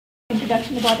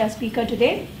introduction about our speaker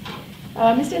today.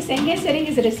 Mr.Senge Sering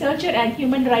is a researcher and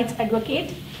human rights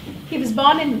advocate. He was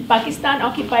born in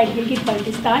Pakistan-occupied Gilgit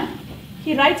Balistan.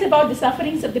 He writes about the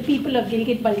sufferings of the people of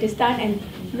Gilgit Balistan and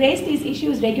raised these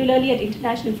issues regularly at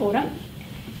international forum.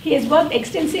 He has worked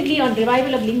extensively on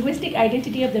revival of linguistic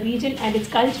identity of the region and its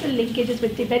cultural linkages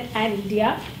with Tibet and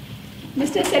India.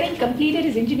 Mr. Sering completed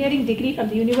his engineering degree from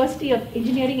the University of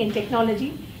Engineering and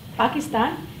Technology,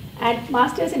 Pakistan, and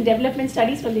Masters in Development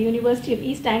Studies from the University of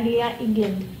East Anglia,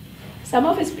 England. Some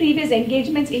of his previous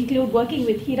engagements include working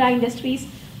with Hira Industries,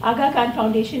 Aga Khan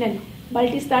Foundation, and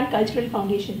Baltistan Cultural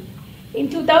Foundation. In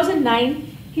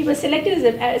 2009, he was selected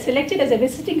as a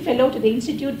visiting fellow to the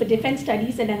Institute for Defense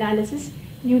Studies and Analysis,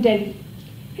 New Delhi.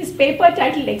 His paper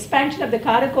titled Expansion of the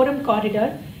Karakoram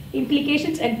Corridor,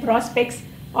 Implications and Prospects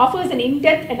offers an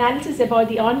in-depth analysis about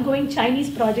the ongoing Chinese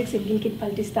projects in Gilgit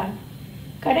Baltistan.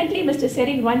 Currently, Mr.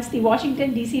 Sering runs the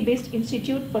Washington, D.C.-based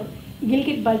Institute for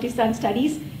Giligit Balistan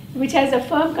Studies, which has a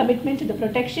firm commitment to the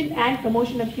protection and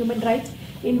promotion of human rights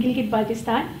in Gilgit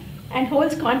Baltistan and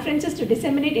holds conferences to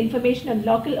disseminate information on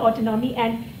local autonomy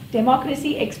and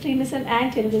democracy, extremism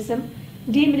and terrorism,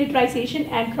 demilitarization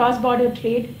and cross-border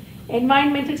trade,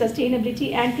 environmental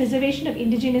sustainability and preservation of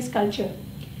indigenous culture.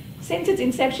 Since its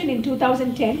inception in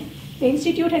 2010, the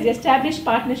Institute has established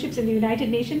partnerships in the United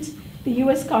Nations, the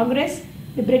US Congress,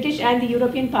 the British and the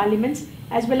European parliaments,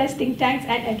 as well as think tanks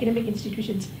and academic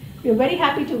institutions. We are very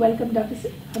happy to welcome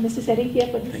Mr. Sering here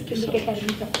for this Indic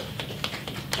Academy talk.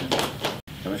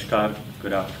 Namaskar,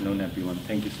 good afternoon everyone.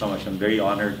 Thank you so much. I'm very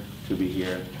honored to be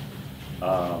here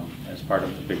as part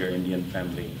of the bigger Indian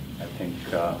family. I think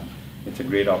it's a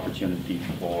great opportunity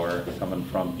for someone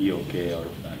from POK, or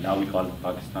now we call it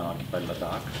Pakistan-occupied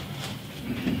Ladakh,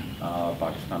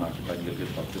 Pakistan-occupied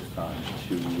Gilgit Baltistan,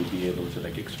 to be able to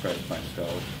express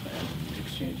myself and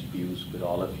exchange views with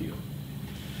all of you.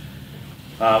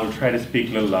 We'll try to speak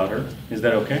a little louder. Is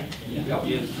that okay? Yeah.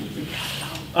 Yes.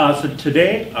 So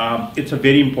today, it's a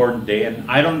very important day, and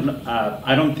I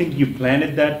don't think you planned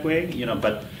it that way,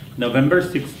 but November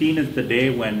 16 is the day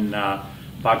when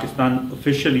Pakistan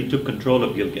officially took control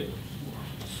of Gilgit.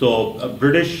 So a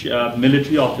British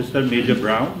military officer, Major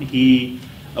Brown, he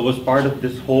was part of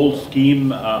this whole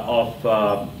scheme of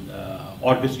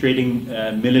orchestrating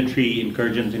military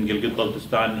incursions in Gilgit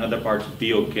Baltistan and other parts of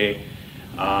POK.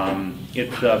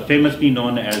 It's famously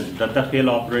known as the Ladakh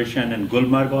operation and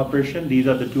Gulmarg operation. These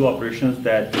are the two operations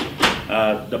that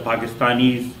the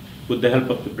Pakistanis, with the help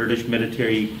of the British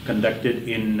military, conducted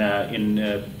in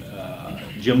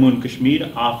Jammu and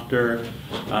Kashmir after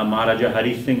Maharaja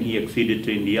Hari Singh, he acceded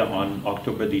to India on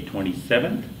October the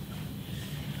 27th.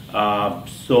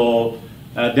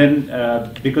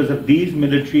 Then because of these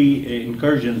military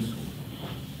incursions,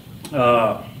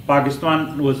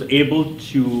 Pakistan was able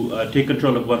to take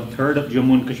control of 1/3 of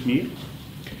Jammu and Kashmir,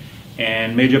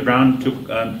 and Major Brown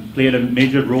played a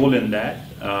major role in that.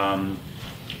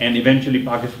 And eventually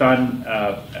Pakistan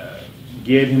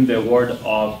gave him the award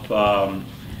of,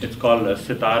 it's called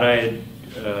Sitara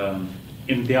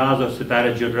Imtiaz or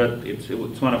Sitara Jurrat.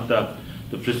 It's one of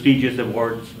the prestigious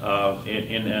awards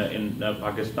in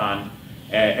Pakistan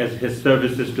as his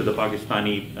services to the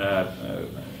Pakistani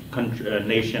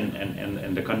nation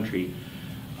and the country.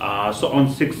 So on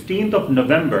 16th of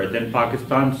November, then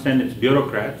Pakistan sent its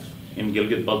bureaucrats in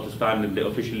Gilgit Baltistan, and they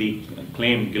officially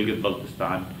claimed Gilgit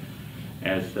Baltistan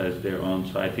as their own.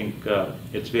 So I think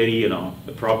it's very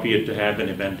appropriate to have an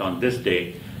event on this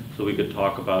day so we could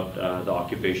talk about the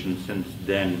occupation since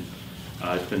then.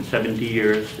 It's been 70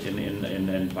 years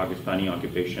in Pakistani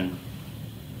occupation.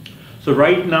 So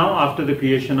right now, after the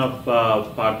creation of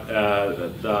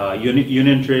the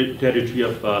Union Territory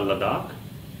of Ladakh,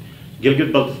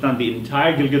 Gilgit Baltistan, the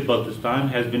entire Gilgit Baltistan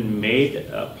has been made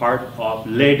part of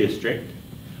Leh district.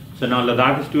 So now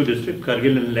Ladakh is two districts,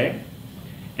 Kargil and Leh,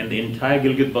 and the entire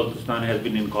Gilgit Baltistan has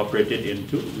been incorporated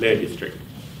into Leh district.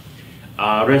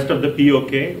 Rest of the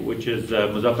POK, which is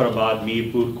Muzaffarabad,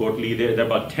 Mirpur, Kotli, there are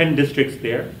about 10 districts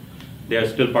there. They are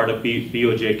still part of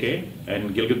POJK,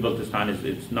 and Gilgit Baltistan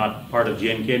it's not part of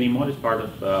JNK anymore. It's part of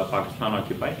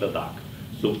Pakistan-occupied Ladakh.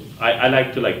 So I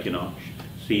like to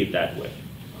see it that way.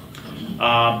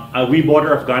 We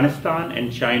border Afghanistan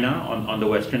and China on the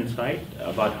western side.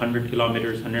 About 100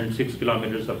 kilometers, 106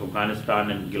 kilometers of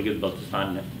Afghanistan and Gilgit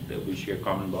Baltistan that we share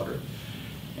common border.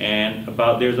 And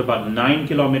there's about 9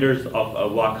 kilometers of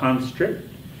Wakhan Strip.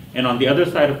 And on the other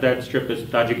side of that strip is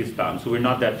Tajikistan. So we're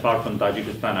not that far from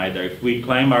Tajikistan either. If we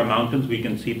climb our mountains, we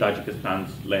can see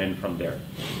Tajikistan's land from there.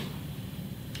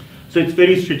 So it's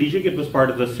very strategic. It was part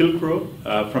of the Silk Road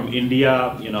from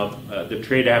India. The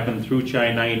trade happened through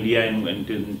China, India, and went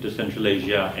into Central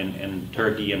Asia and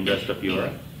Turkey and rest of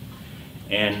Europe.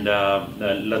 And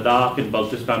Ladakh and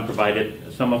Baltistan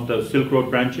provided some of the Silk Road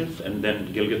branches, and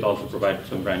then Gilgit also provided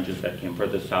some branches that came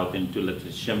further south into, let's say,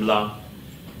 Shimla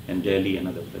and Delhi and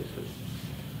other places.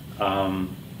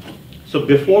 So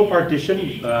before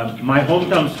partition, my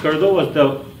hometown Skardo was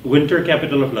the winter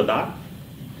capital of Ladakh,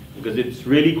 because it's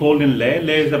really cold in Leh.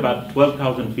 Leh is about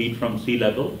 12,000 feet from sea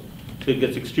level, so it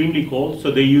gets extremely cold.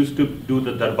 So they used to do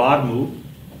the Darbar move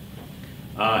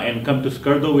and come to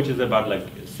Skardo, which is about like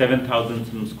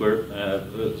 7,000 square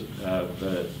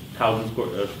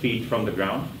feet from the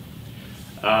ground.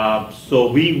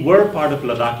 So we were part of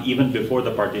Ladakh even before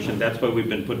the partition. That's why we've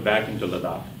been put back into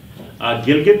Ladakh.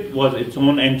 Gilgit was its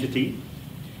own entity,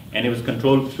 and it was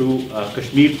controlled through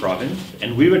Kashmir province,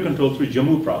 and we were controlled through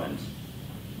Jammu province.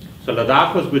 So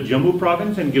Ladakh was with Jammu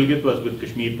province, and Gilgit was with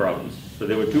Kashmir province. So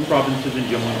there were two provinces in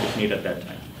Jammu and Kashmir at that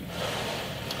time.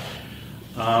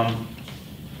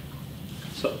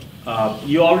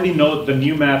 You already know the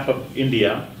new map of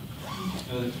India.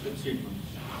 Not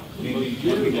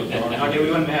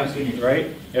everyone may have seen it.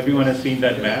 Right? Everyone has seen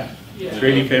that map. It's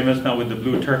really famous now with the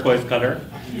blue turquoise color.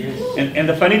 Yes. And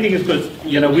the funny thing is, because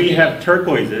we have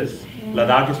turquoises.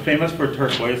 Ladakh is famous for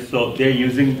turquoise, so they're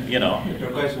using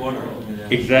Turquoise water.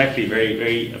 exactly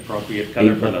very appropriate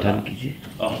color for Ladakh.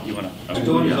 Oh, you wanna?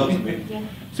 Stone is also made.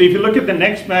 So if you look at the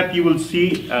next map, you will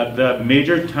see the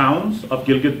major towns of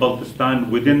Gilgit Baltistan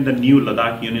within the new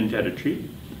Ladakh Union Territory.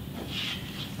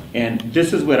 And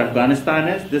this is where Afghanistan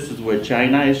is, this is where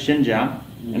China is, Xinjiang,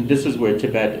 and this is where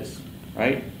Tibet is,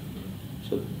 right?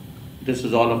 So this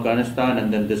is all Afghanistan,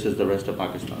 and then this is the rest of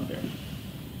Pakistan there.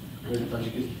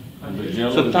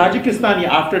 So Tajikistan,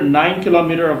 after 9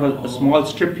 kilometers of a small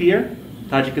strip here,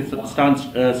 Tajikistan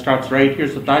starts right here.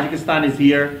 So Tajikistan is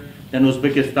here, then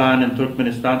Uzbekistan and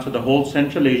Turkmenistan. So the whole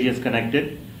Central Asia is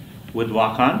connected with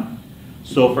Wakhan.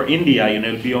 So for India,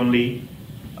 it'll be only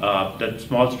that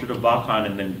small strip of Wakhan,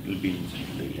 and then it'll be in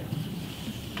Central Asia.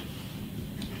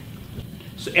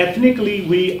 So ethnically,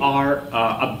 we are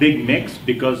a big mix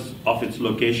because of its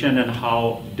location and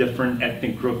how different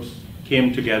ethnic groups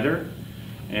came together.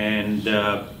 And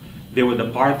there were the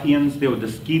Parthians, there were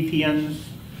the Scythians,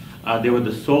 there were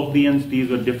the Sogdians. These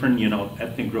were different,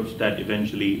 ethnic groups that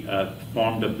eventually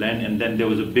formed a blend. And then there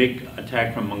was a big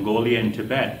attack from Mongolia and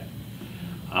Tibet.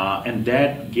 And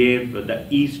that gave the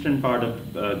eastern part of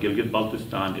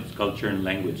Gilgit-Baltistan its culture and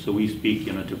language. So we speak,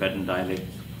 Tibetan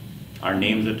dialects. Our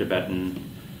names are Tibetan.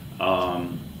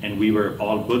 And we were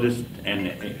all Buddhist.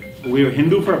 And we were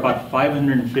Hindu for about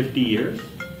 550 years.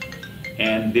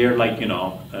 And there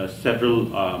are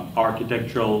several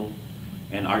architectural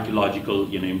and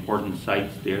archaeological important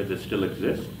sites there that still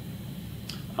exist.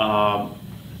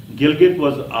 Gilgit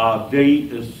was a very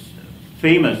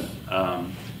famous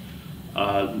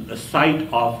site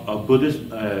of a Buddhist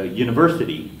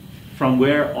university, from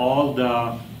where all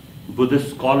the Buddhist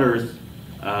scholars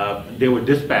they were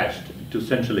dispatched to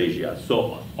Central Asia.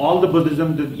 So all the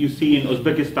Buddhism that you see in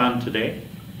Uzbekistan today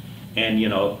and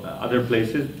other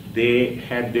places, they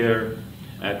had their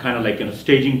kind of like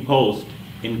staging post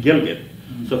in Gilgit.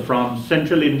 Mm-hmm. So from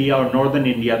central India or northern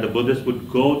India, the Buddhists would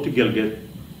go to Gilgit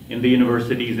in the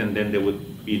universities, and then they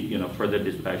would be further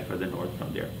dispatched further north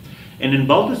from there. And in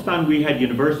Baltistan, we had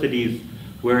universities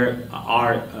where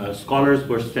our scholars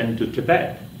were sent to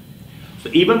Tibet. So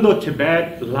even though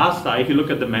Tibet, Lhasa, if you look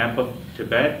at the map of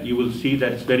Tibet, you will see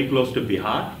that it's very close to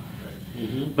Bihar.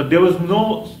 Mm-hmm. But there was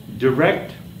no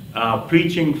direct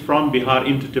preaching from Bihar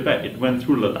into Tibet. It went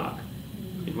through Ladakh.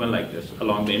 It went like this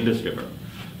along the Indus River.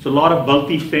 So a lot of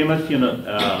Balti famous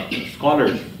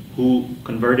scholars who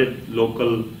converted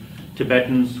local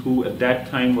Tibetans who at that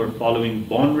time were following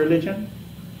Bon religion.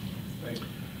 Right.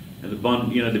 And the Bon,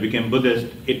 they became Buddhist.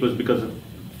 It was because of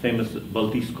famous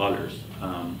Balti scholars.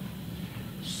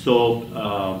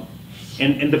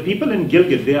 And the people in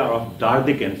Gilgit, they are of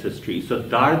Dardic ancestry. So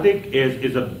Dardic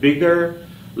is a bigger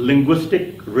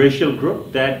linguistic racial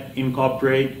group that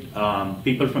incorporate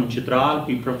people from Chitral,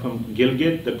 people from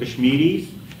Gilgit, the Kashmiris,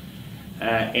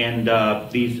 and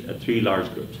these three large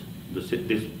groups. The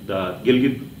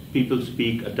Gilgit people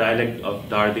speak a dialect of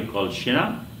Dardic called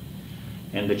Shina,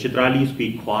 and the Chitralis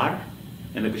speak Khwar,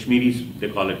 and the Kashmiris, they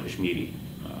call it Kashmiri.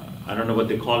 I don't know what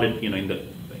they call it, in the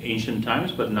ancient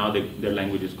times, but now their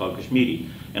language is called Kashmiri.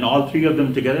 And all three of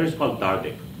them together is called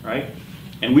Dardic, right?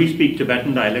 And we speak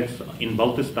Tibetan dialects in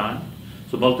Baltistan.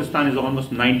 So Baltistan is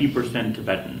almost 90%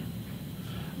 Tibetan.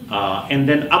 And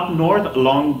then up north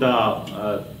along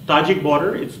the Tajik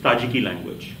border, it's Tajiki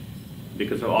language.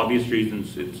 because of obvious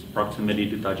reasons, its proximity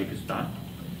to Tajikistan.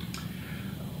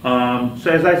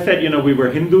 So as I said, we were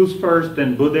Hindus first,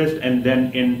 then Buddhist, and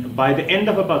then by the end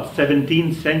of about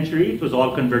 17th century, it was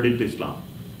all converted to Islam.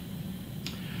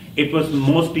 It was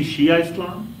mostly Shia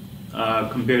Islam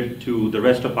compared to the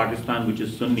rest of Pakistan, which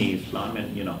is Sunni Islam.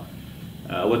 And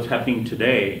what's happening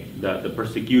today, the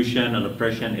persecution and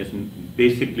oppression is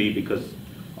basically because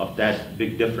of that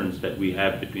big difference that we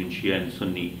have between Shia and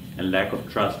Sunni, and lack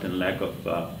of trust and lack of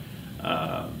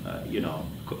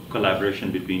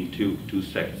collaboration between two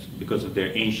sects because of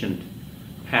their ancient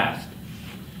past.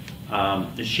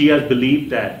 The Shias believed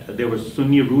that there were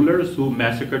Sunni rulers who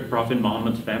massacred Prophet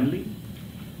Muhammad's family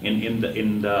in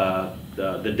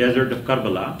the desert of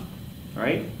Karbala,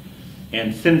 right?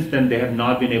 And since then, they have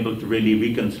not been able to really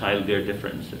reconcile their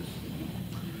differences.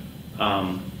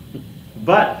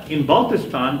 But in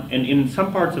Baltistan and in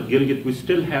some parts of Gilgit, we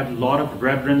still have a lot of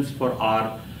reverence for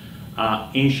our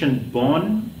ancient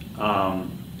born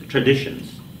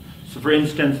traditions. So for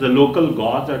instance, the local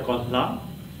gods are called La.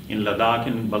 In Ladakh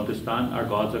and Baltistan, our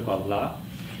gods are called La.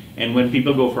 And when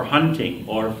people go for hunting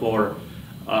or for,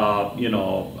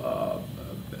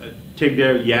 take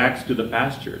their yaks to the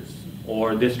pastures,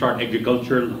 or they start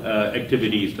agricultural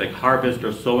activities like harvest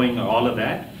or sowing or all of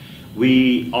that,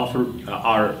 we offer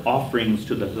our offerings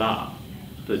to the La.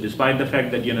 So despite the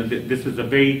fact that, this is a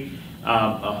very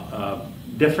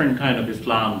different kind of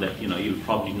Islam that you'll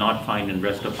probably not find in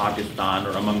rest of Pakistan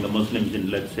or among the Muslims in,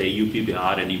 let's say, UP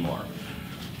Bihar anymore,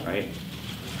 right?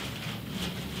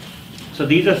 So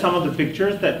these are some of the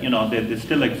pictures that they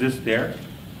still exist there.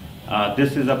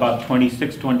 This is about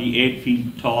 26, 28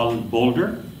 feet tall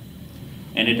boulder,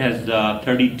 and it has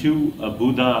 32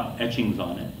 Buddha etchings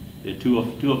on it. The two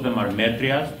of them are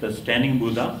Maitreyas, the standing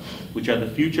Buddha, which are the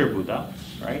future Buddha,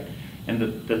 right? And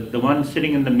the one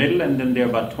sitting in the middle, and then there are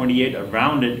about 28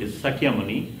 around it, is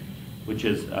Sakyamuni, which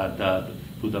is the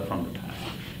Buddha from the past.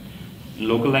 In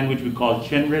local language, we call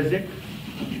Chenrezik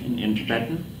in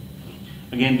Tibetan.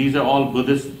 Again, these are all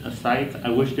Buddhist sites. I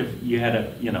wished if you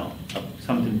had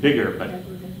something bigger, but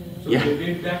So yeah. they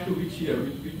date back to which year,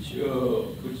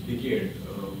 which decade?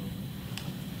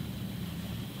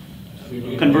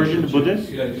 Conversion to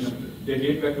Buddhist? Yeah, they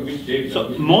date back to which date? So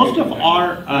Which most date of back?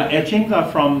 our etchings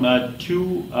are from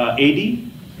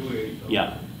 280. 280.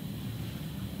 Yeah.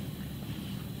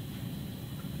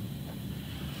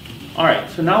 All right,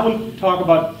 so now we'll talk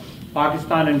about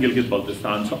Pakistan and Gilgit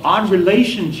Baltistan. So our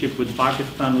relationship with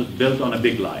Pakistan was built on a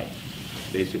big lie,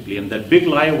 basically. And that big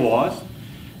lie was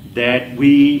that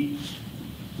we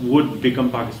would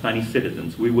become Pakistani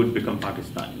citizens. We would become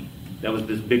Pakistani. That was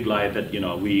this big lie that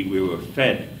we were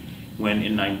fed when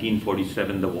in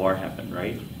 1947 the war happened,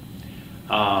 right?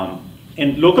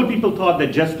 And local people thought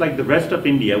that just like the rest of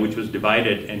India, which was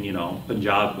divided, and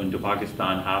Punjab went to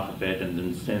Pakistan, half of it, and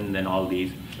then Sindh and all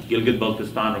these, Gilgit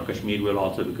Baltistan or Kashmir will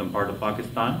also become part of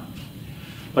Pakistan.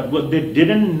 But what they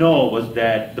didn't know was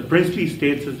that the princely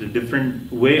states is a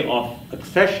different way of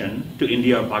accession to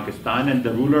India or Pakistan, and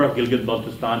the ruler of Gilgit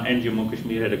Baltistan and Jammu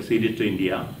Kashmir had acceded to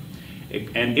India.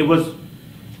 And it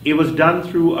was done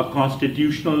through a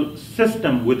constitutional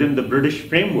system within the British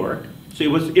framework, so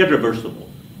it was irreversible.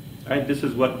 Right? This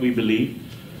is what we believe,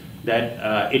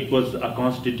 that it was a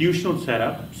constitutional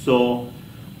setup. So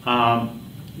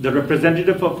the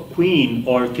representative of Queen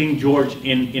or King George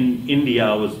in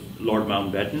India was Lord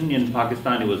Mountbatten. In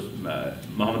Pakistan, it was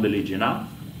Muhammad Ali Jinnah.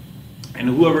 And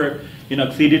whoever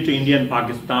acceded to India and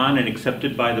Pakistan and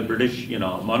accepted by the British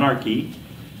monarchy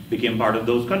became part of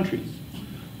those countries.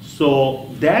 So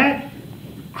that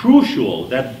crucial,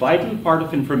 that vital part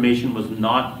of information was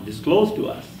not disclosed to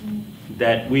us,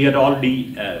 that we had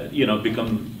already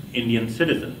become Indian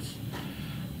citizens.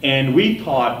 And we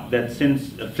thought that since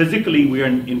physically we are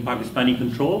in Pakistani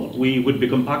control, we would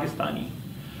become Pakistani.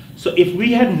 So if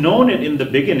we had known it in the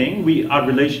beginning, our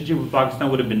relationship with Pakistan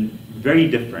would have been very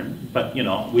different. But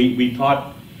we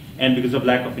thought, and because of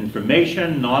lack of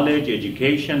information, knowledge,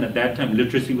 education, at that time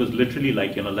literacy was literally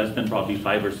like less than probably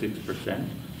 5 or 6%.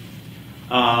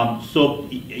 So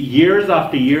years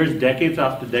after years, decades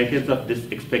after decades of this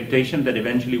expectation that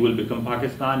eventually we'll become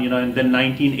Pakistan, and then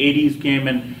 1980s came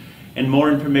and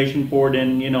more information poured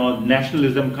in,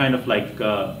 nationalism kind of like,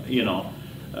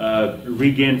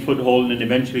 regained foothold, and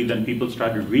eventually then people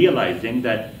started realizing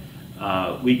that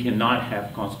we cannot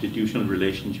have constitutional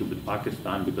relationship with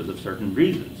Pakistan because of certain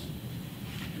reasons.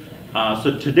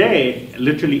 So today,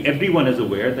 literally everyone is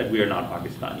aware that we are not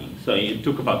Pakistani. So it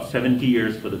took about 70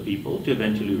 years for the people to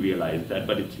eventually realize that,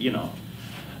 but it's,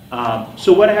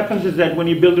 so what happens is that when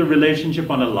you build a relationship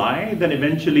on a lie, then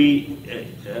eventually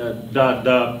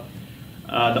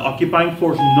the occupying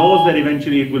force knows that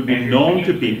eventually it will be known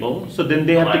to people, so then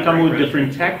they have to come with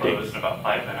different tactics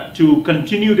to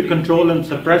continue to control and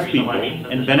suppress people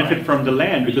and benefit from the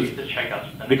land,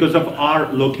 because of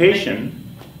our location.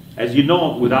 As you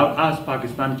know, without us,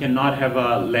 Pakistan cannot have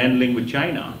a land link with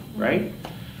China, right?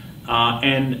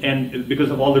 And because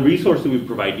of all the resources we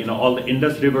provide, you know, all the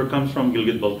Indus River comes from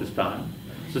Giligit Baltistan.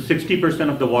 So 60%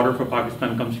 of the water for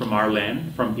Pakistan comes from our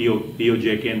land, from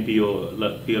POJK and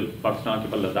Pakistan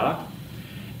occupied Ladakh.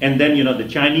 And then, you know, the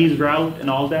Chinese route and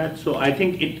all that. So I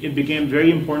think it became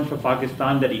very important for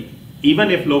Pakistan that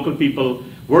even if local people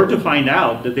were to find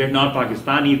out that they're not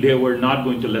Pakistani, they were not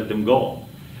going to let them go.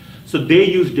 So they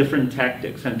use different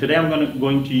tactics. And today I'm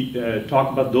going to talk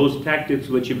about those tactics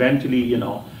which eventually, you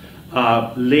know,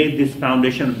 laid this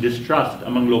foundation of distrust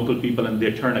among local people, and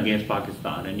they turn against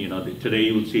Pakistan. And you know, today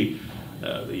you will see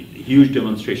huge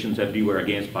demonstrations everywhere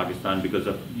against Pakistan because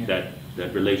of that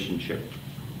relationship.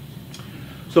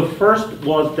 So first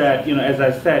was that, you know, as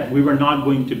I said, we were not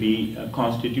going to be a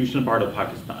constitutional part of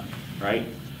Pakistan, right?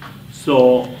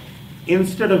 So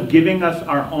instead of giving us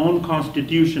our own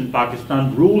constitution,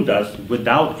 Pakistan ruled us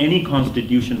without any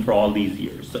constitution for all these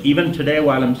years. So even today,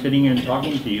 while I'm sitting here and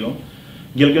talking to you,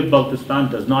 Gilgit Baltistan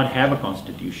does not have a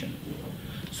constitution.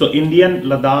 So Indian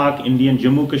Ladakh, Indian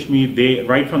Jammu Kashmir, they,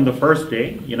 right from the first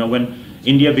day, you know, when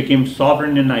India became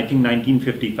sovereign in, I think,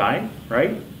 1955,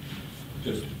 right?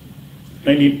 Just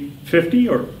 1950,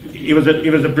 or it was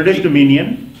a British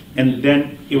Dominion, and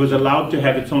then it was allowed to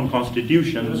have its own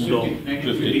constitution. So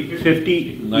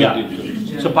 50,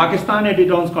 yeah. So Pakistan had its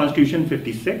own constitution in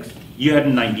 56. You had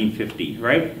in 1950,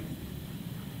 right?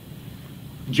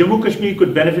 Jammu Kashmir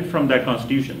could benefit from that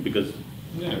constitution because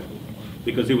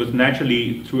it was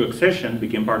naturally, through accession,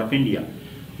 became part of India.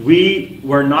 We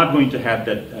were not going to have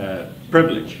that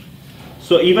privilege.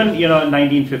 So even, you know, in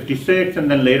 1956,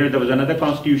 and then later there was another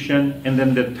constitution, and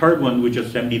then the third one, which was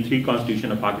 73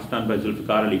 Constitution of Pakistan by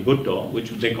Zulfikar Ali Bhutto, which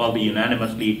they call the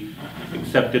unanimously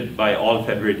accepted by all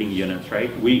federating units,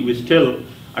 right? We still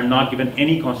are not given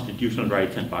any constitutional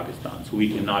rights in Pakistan. So we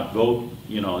cannot vote,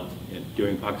 you know,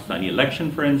 during Pakistani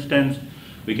election, for instance.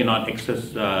 We cannot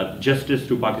access justice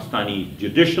through Pakistani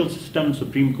judicial system,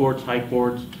 Supreme Courts, High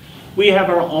Courts. We have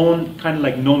our own kind of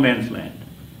like no man's land,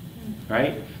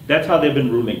 right? That's how they've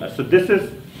been ruling us. So this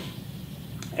is,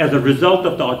 as a result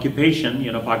of the occupation,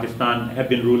 you know, Pakistan have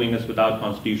been ruling us without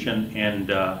constitution,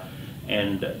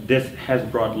 and this has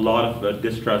brought a lot of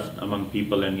distrust among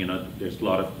people, and you know, there's a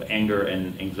lot of anger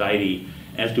and anxiety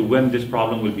as to when this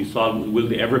problem will be solved. Will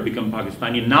they ever become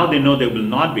Pakistani? Now they know they will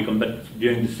not become, but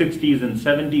during the 60s and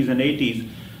 70s and 80s,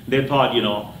 they thought, you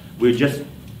know, we're just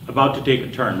about to take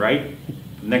a turn, right?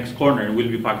 Next corner and we'll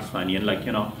be Pakistani, and like,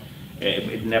 you know,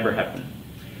 it never happened.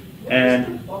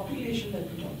 And the population that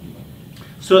we're talking about?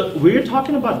 So we're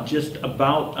talking about just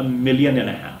about 1.5 million.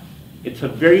 It's a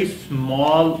very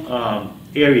small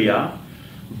area,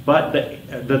 but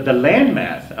the land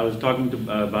mass, I was talking to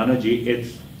Banuji,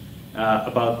 it's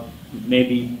about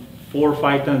maybe 4 or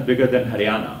 5 times bigger than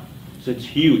Haryana. So it's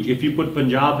huge. If you put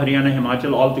Punjab, Haryana,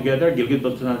 Himachal all together, Gilgit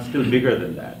Baltistan is still bigger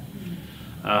than that.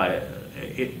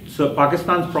 So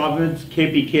Pakistan's province,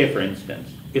 KPK, for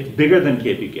instance, it's bigger than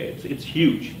KPK. It's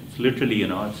huge. It's literally, you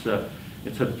know,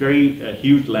 it's a very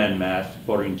huge land mass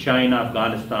bordering China,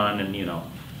 Afghanistan, and you know,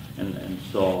 and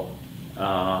so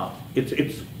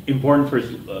it's important for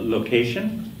its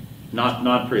location,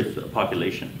 not for its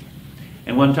population.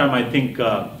 And one time I think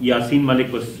Yasin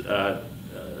Malik was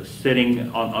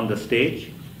sitting on the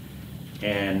stage,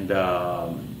 and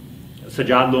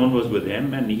Sajjad Lone was with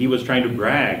him, and he was trying to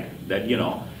brag that, you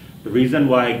know, the reason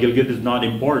why Gilgit is not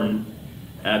important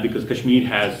because Kashmir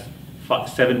has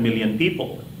 7 million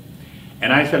people.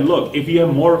 And I said, look, if you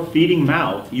have more feeding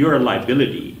mouth, you're a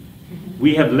liability.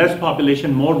 We have less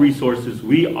population, more resources,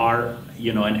 we are,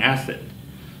 you know, an asset.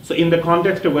 So in the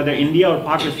context of whether India or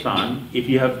Pakistan, if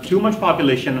you have too much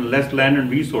population and less land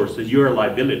and resources, you're a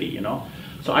liability, you know.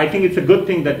 So I think it's a good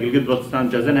thing that Gilgit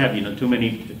Baltistan doesn't have, you know, too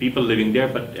many people living there,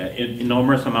 but an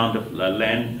enormous amount of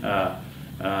land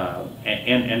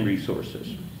and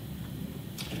resources.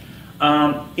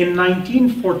 In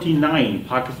 1949,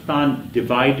 Pakistan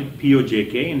divided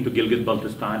POJK into Gilgit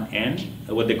Baltistan and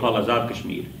what they call Azad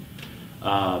Kashmir.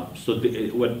 So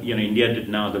what, you know, India did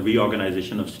now, the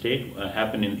reorganization of state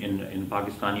happened in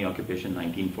Pakistani occupation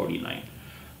 1949.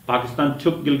 Pakistan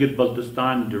took Gilgit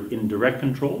Baltistan in direct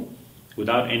control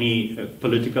without any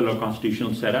political or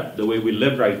constitutional setup, the way we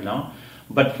live right now.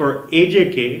 But for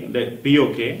AJK, the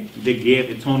POK, they gave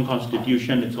its own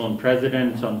constitution, its own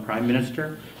president, its own prime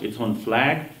minister, its own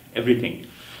flag, everything.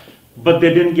 But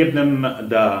they didn't give them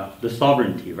the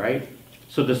sovereignty, right?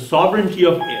 So the sovereignty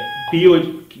of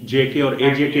POJK or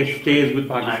AJK stays with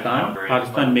Pakistan.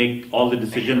 Pakistan make all the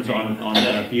decisions on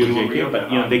POJK,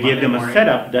 but they gave them a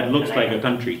setup that looks like a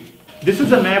country. This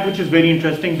is a map which is very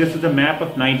interesting. This is a map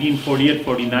of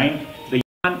 1948-49. The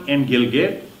Yan and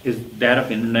Gilgit is that of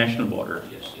international border.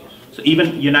 So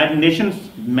even United Nations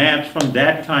maps from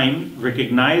that time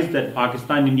recognize that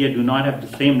Pakistan and India do not have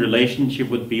the same relationship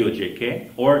with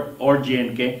POJK or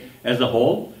JNK as a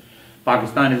whole.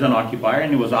 Pakistan is an occupier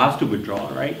and it was asked to withdraw,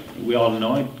 right? We all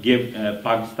know it.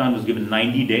 Pakistan was given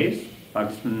 90 days.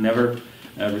 Pakistan never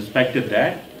respected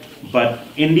that. But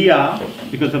India,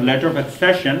 because of letter of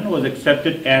accession, was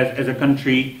accepted as a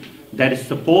country that is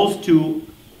supposed to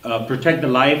protect the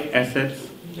life, assets,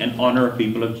 and honor of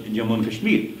people of Jammu and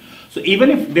Kashmir. So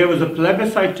even if there was a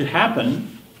plebiscite to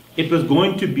happen, it was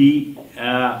going to be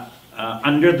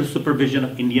under the supervision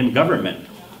of Indian government.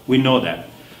 We know that.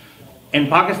 And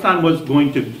Pakistan was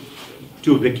going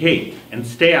to vacate and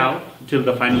stay out till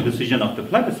the final decision of the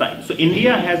plebiscite. So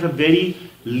India has a very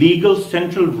legal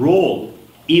central role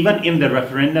even in the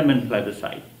referendum and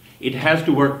plebiscite. It has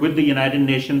to work with the United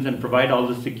Nations and provide all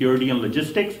the security and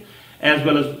logistics as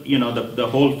well as the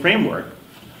whole framework.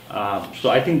 So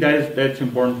I think that's an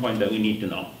important point that we need to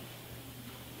know.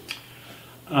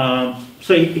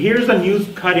 So here's a news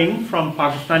cutting from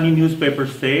Pakistani newspaper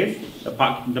says,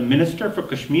 the Minister for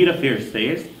Kashmir Affairs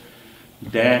says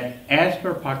that as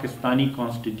per Pakistani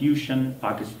constitution,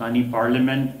 Pakistani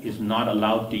parliament is not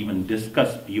allowed to even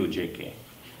discuss POJK.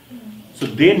 So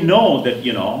they know that,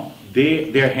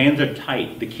 their hands are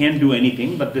tied. They can't do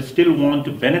anything, but they still want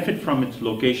to benefit from its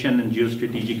location and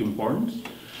geostrategic importance.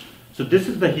 So this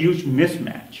is the huge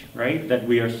mismatch, right, that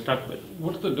we are stuck with.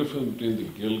 What's the difference between the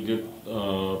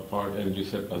Gilgit part and you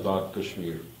said Azad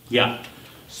Kashmir? Yeah.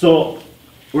 So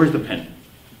where's the pen?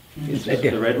 It's Is right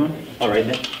there. the red one? Oh, right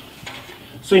there.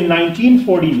 So in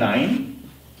 1949,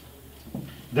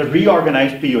 they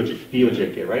reorganized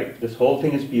POJK, right? This whole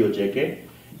thing is POJK.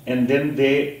 And then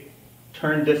they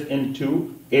turned this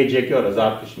into AJK or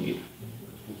Azad Kashmir.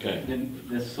 Okay. Then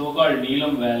the so-called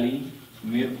Neelam Valley,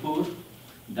 Mirpur,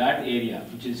 that area,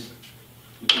 which is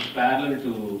parallel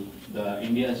to the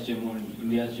India's Jammu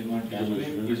and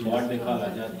Kashmir, is what they call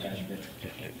Azad Kashmir.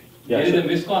 There is a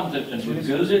misconception.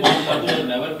 Gilgit was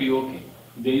never POK.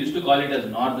 They used to call it as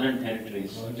Northern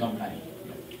Territories sometime.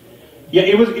 Yeah,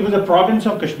 it was a province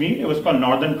of Kashmir. It was called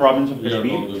Northern Province of Yeah,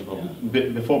 Kashmir Northern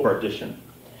Province. Before partition.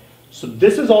 So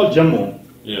this is all Jammu.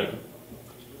 Yeah.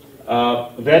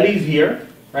 Valley is here,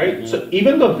 right? So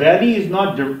even though Valley is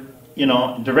not,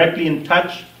 directly in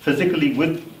touch physically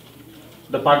with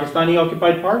the Pakistani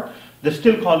occupied part, they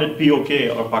still call it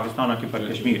POK or Pakistan occupied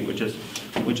Kashmir, which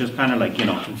is kind of like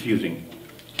confusing.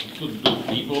 So do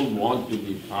people want to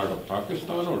be part of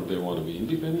Pakistan, or they want to be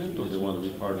independent, or they want to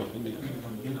be part of India?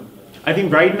 I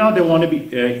think right now they want to be.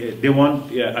 They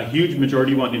want a huge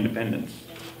majority want independence.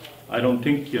 I don't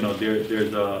think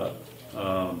there's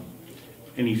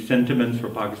any sentiments for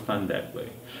Pakistan that way.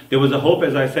 There was a hope,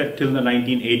 as I said, till the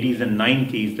 1980s and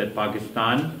 90s that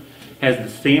Pakistan has the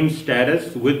same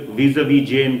status with vis-a-vis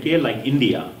J&K like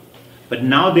India. But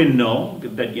now they know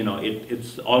that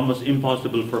it's almost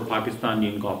impossible for Pakistan to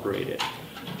incorporate it.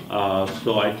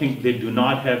 So I think they do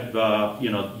not have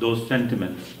those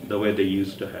sentiments the way they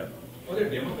used to have. For the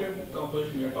democratic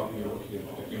composition we are talking about here,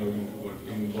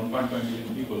 in 1.5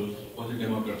 million people, what's the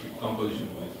demographic composition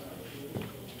wise?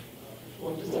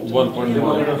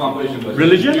 Demographic composition wise.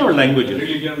 Religion or languages?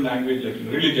 Religion, language,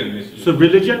 religion basically. So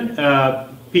religion,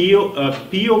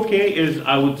 POK is,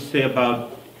 I would say,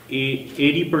 about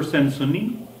 80%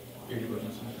 Sunni. 80%.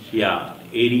 Yeah,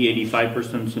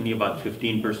 85% Sunni, about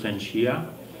 15% Shia.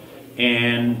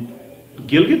 And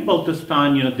Gilgit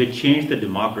Baltistan, they changed the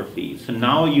demography. So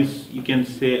now you can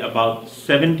say about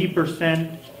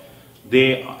 70%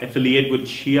 they affiliate with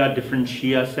Shia, different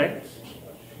Shia sects.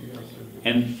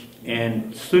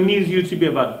 And Sunnis used to be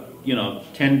about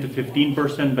 10 to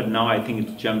 15%, but now I think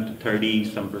it's jumped to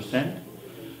 30%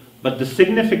 But the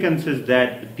significance is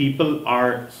that people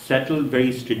are settled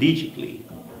very strategically,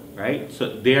 right? So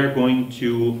they are going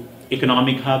to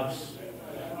economic hubs.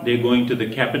 They're going to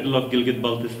the capital of Gilgit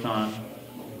Baltistan.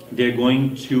 They're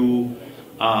going to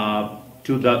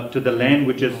the land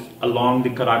which is along the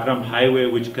Karakoram highway,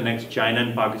 which connects China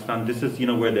and Pakistan. This is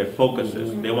where their focus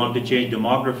is. They want to change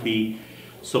demography,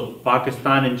 so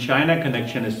Pakistan and China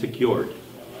connection is secured.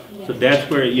 So that's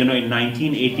where in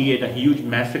 1988 a huge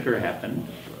massacre happened,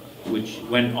 which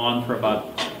went on for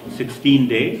about 16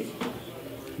 days.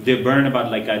 They burned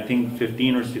about I think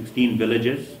 15 or 16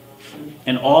 villages.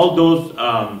 And all those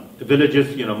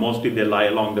villages, mostly they lie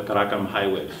along the Karakoram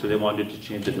highway, so they wanted to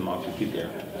change the demography there.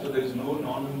 So there is no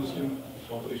non-Muslim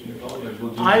population at all? Like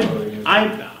Buddhists or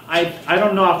I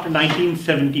don't know after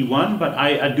 1971, but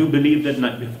I do believe that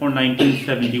before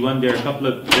 1971 there are a couple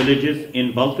of villages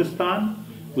in Baltistan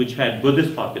which had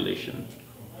Buddhist population.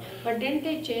 But didn't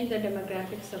they change the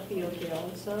demographics of POK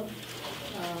also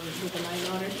with the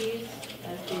minorities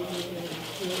as they did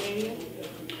in your area?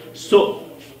 So,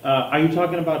 are you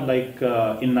talking about like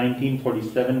in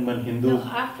 1947 when Hindus? No,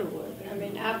 afterward. I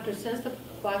mean, since the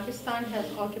Pakistan has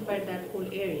occupied that whole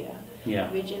area,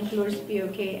 Yeah. which includes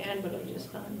POK and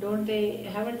Balochistan,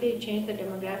 haven't they changed the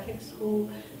demographics? Who,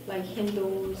 like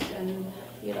Hindus and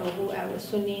whoever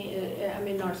Sunni,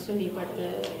 not Sunni, but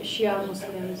the Shia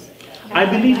Muslims. I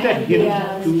believe that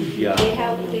Ahmadiyas, Hindus, yeah.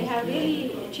 They have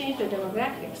really changed the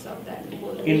demographics of that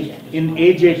whole region. In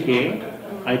AJK,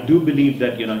 I do believe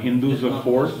that Hindus were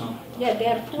forced. Yeah, they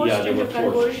are forced Yeah, they into were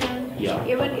forced. conversion. Yeah.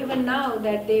 Even now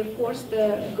that they force the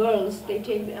girls, they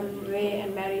take them away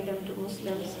and marry them to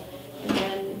Muslims, and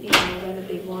then whether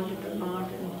they want it or not,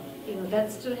 and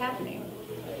that's still happening.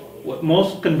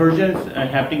 Most conversions are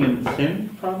happening in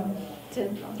Sindh province.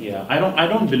 Since Yeah, I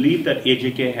don't believe that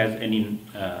AJK has any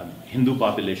Hindu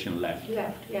population left.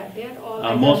 left, yeah, they are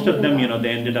all. Most of them, they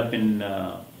ended up in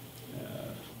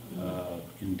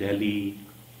Delhi,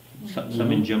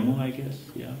 some in Jammu, I guess.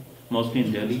 Yeah, mostly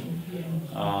in Delhi.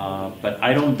 But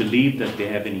I don't believe that they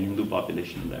have any Hindu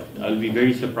population left. I'll be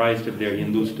very surprised if there are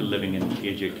Hindus still living in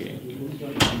AJK.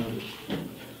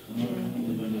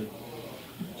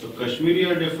 So Kashmiri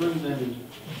are different and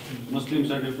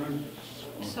Muslims are different?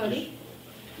 Sorry?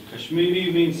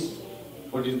 Kashmiri means,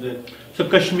 what is that? So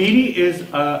Kashmiri is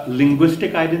a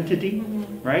linguistic identity,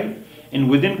 right? And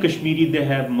within Kashmiri they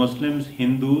have Muslims,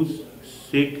 Hindus,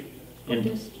 Sikh,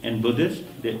 and Buddhist.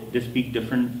 They speak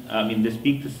different, they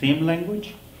speak the same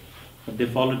language, but they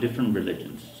follow different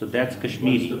religions. So that's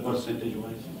Kashmiri. What's the percentage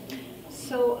wise?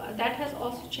 So that has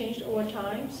also changed over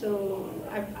time. So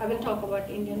I will talk about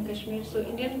Indian Kashmir. So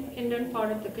Indian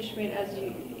part of the Kashmir, as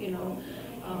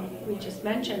we just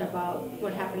mentioned about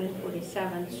what happened in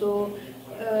 47. So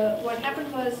what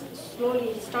happened was slowly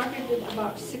it started with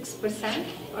about 6%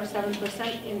 or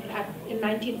 7% in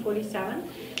 1947,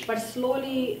 but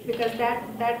slowly, because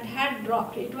that had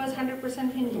dropped, it was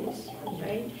 100% Hindus,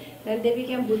 right? Then they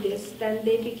became Buddhists, then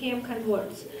they became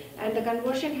converts. And the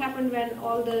conversion happened when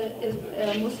all the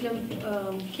Muslim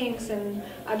kings and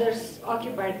others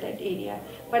occupied that area.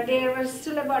 But there was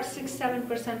still about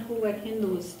 6-7% who were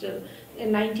Hindus still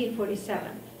in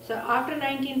 1947. So after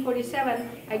 1947,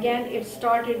 again it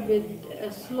started with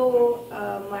a slow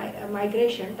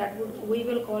migration, we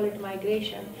will call it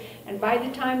migration. And by the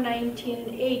time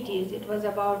 1980s, it was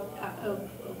about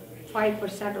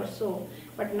 5% or so.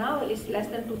 But now it's less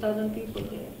than 2,000 people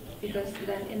here. Because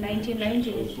then in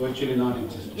 1990, It's virtually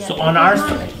non-existent. yeah, So it on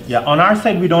was our on our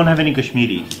side we don't have any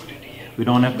Kashmiris. We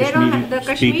don't have They don't have, the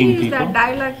Kashmiri speaking Kashmiris, people. that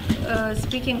dialect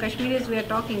speaking Kashmiris we are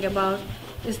talking about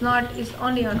is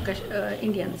only on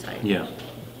Indian side. Yeah.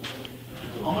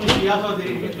 How many Shias are there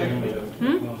in Indian Kashmir?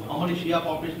 How many Shia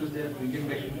population is there in Indian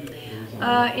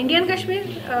Kashmir? Indian Kashmir,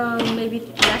 maybe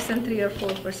less than 3 or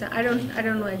 4%. I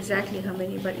don't know exactly how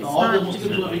many, but it's All the not.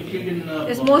 Muslims who are located in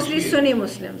It's mostly Kashmir, Sunni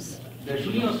Muslims. they're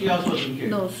Sunni or Shias who are located?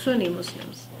 No, Sunni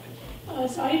Muslims.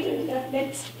 Sorry to interrupt.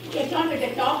 Let's get on with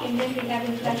the talk and then we'll have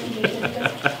interaction later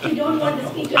because we don't want the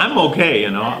speaker. I'm okay,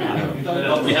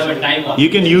 We have a time. You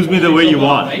can use me the way you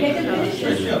want. Let them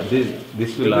finish this.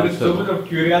 This will There is so much answer. of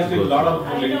curiosity, a lot of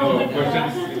I know, but,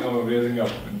 questions raising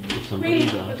up.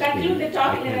 We'll conclude the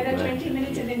talk in another 20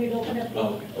 minutes and then we'll open up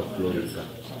the Floor is up.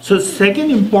 So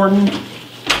second important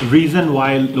reason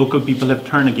why local people have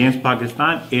turned against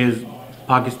Pakistan is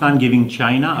Pakistan giving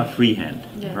China a free hand,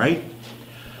 Yes. right?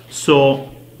 So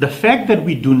the fact that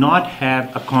we do not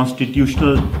have a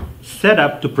constitutional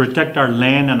setup to protect our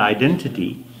land and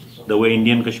identity, the way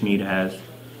Indian Kashmir has,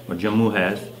 or Jammu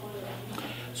has.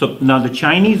 So now the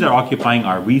Chinese are occupying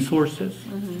our resources,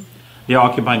 they are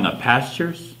occupying our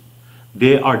pastures,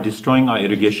 they are destroying our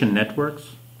irrigation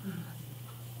networks.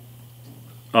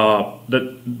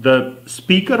 The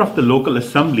speaker of the local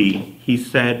assembly, he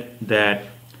said that,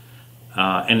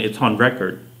 and it's on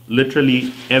record,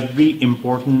 literally every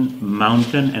important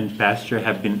mountain and pasture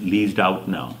have been leased out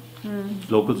now.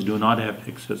 Locals do not have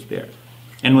access there.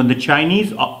 And when the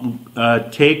Chinese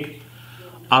take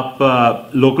up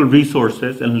local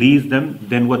resources and lease them,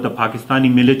 then what the Pakistani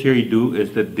military do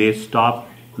is that they stop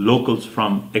locals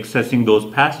from accessing those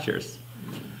pastures.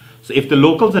 So if the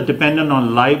locals are dependent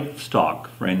on livestock,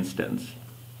 for instance,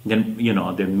 then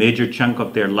their major chunk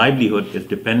of their livelihood is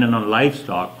dependent on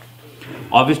livestock.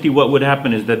 obviously what would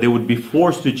happen is that they would be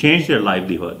forced to change their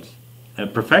livelihoods,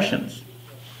 professions.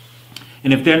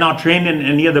 And if they're not trained in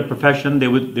any other profession, they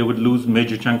would lose a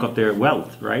major chunk of their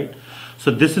wealth, right?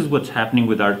 So this is what's happening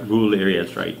with our rural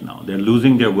areas right now. They're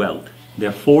losing their wealth.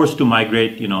 They're forced to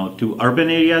migrate, to urban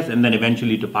areas and then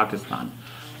eventually to Pakistan.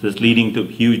 So it's leading to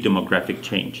huge demographic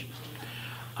change.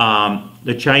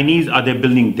 The Chinese, they're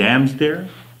building dams there.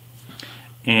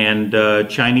 And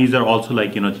Chinese are also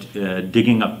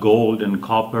digging up gold and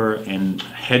copper and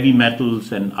heavy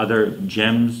metals and other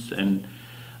gems, and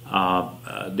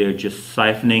they're just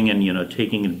siphoning and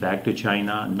taking it back to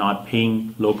China, not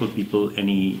paying local people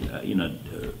any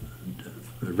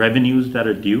revenues that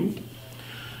are due.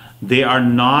 They are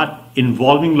not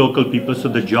involving local people, so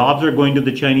the jobs are going to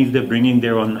the Chinese. They're bringing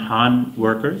their own Han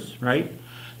workers, right?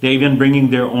 They're even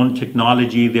bringing their own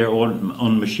technology, their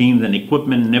own machines and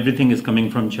equipment, and everything is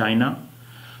coming from China.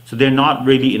 So they're not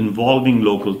really involving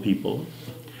local people.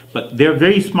 But they're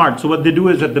very smart. So what they do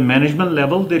is at the management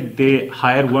level, they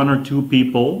hire 1 or 2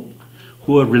 people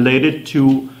who are related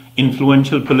to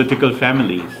influential political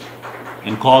families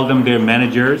and call them their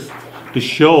managers to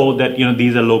show that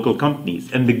these are local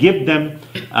companies. And they give them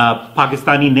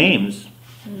Pakistani names,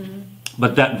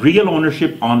 but that real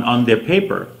ownership on their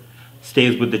paper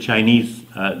stays with the Chinese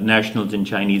nationals and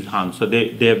Chinese Han. So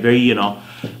they're very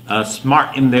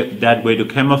smart in that way to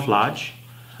camouflage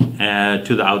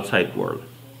to the outside world.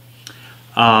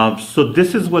 So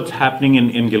this is what's happening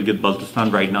in Gilgit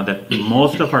Baltistan right now, that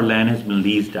most of our land has been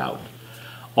leased out.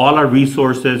 All our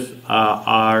resources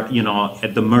are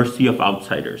at the mercy of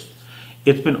outsiders.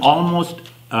 It's been almost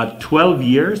 12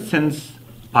 years since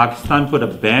Pakistan put a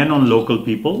ban on local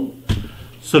people.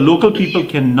 So local people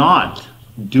cannot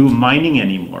do mining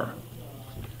anymore,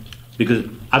 because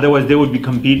otherwise they would be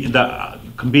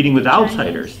competing with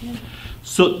outsiders.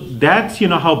 So that's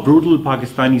how brutal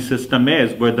Pakistani system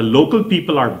is, where the local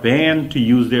people are banned to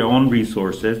use their own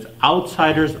resources.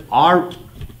 Outsiders are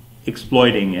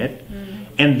exploiting it,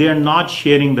 and they're not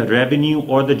sharing the revenue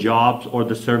or the jobs or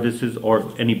the services or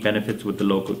any benefits with the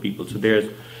local people. So there's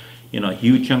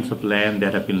huge chunks of land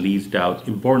that have been leased out,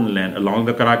 important land along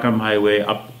the Karakoram Highway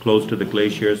up close to the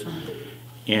glaciers.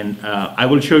 And I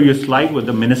will show you a slide where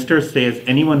the minister says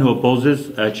anyone who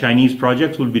opposes Chinese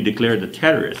projects will be declared a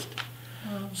terrorist.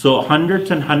 So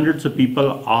hundreds and hundreds of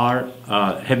people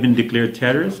have been declared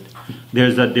terrorists.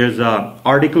 There's a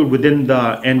article within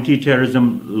the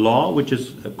anti-terrorism law which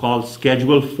is called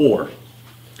Schedule 4.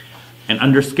 And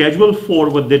under Schedule 4,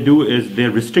 what they do is they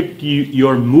restrict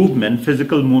your movement,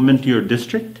 physical movement to your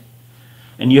district,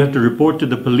 and you have to report to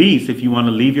the police if you want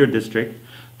to leave your district.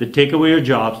 They take away your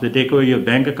jobs, they take away your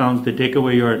bank accounts, they take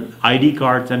away your ID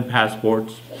cards and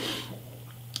passports.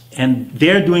 And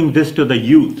they're doing this to the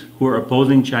youth who are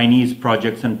opposing Chinese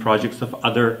projects and projects of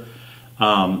other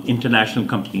international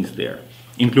companies there,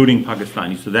 including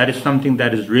Pakistani. So that is something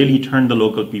that has really turned the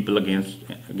local people against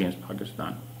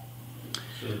Pakistan.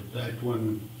 So that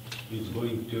one is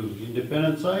going to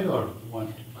independent side or what?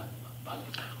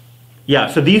 Yeah,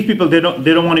 so these people, they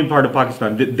don't want to be part of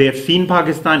Pakistan. They have seen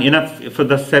Pakistan enough for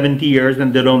the 70 years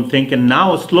and they don't think, and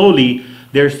now slowly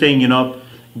they're saying,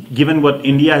 given what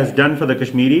India has done for the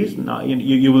Kashmiris, now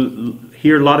you will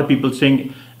hear a lot of people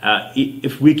saying,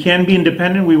 if we can be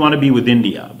independent, we want to be with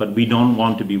India, but we don't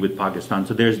want to be with Pakistan.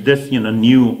 So there's this,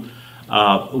 new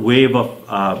wave of,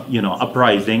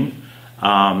 uprising.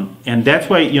 And that's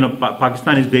why,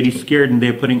 Pakistan is very scared and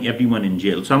they're putting everyone in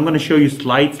jail. So I'm going to show you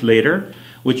slides later,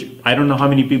 which I don't know how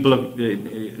many people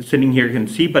sitting here can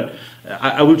see, but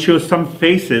I will show some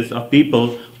faces of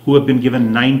people who have been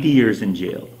given 90 years in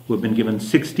jail, who have been given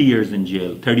 60 years in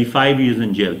jail, 35 years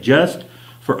in jail, just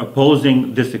for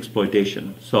opposing this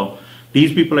exploitation. So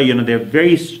these people are, they're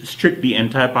very strictly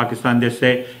anti-Pakistan. They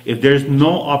say, if there's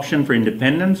no option for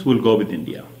independence, we'll go with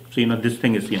India. So, this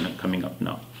thing is, coming up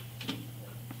now.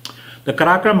 The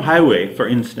Karakoram Highway, for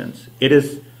instance, it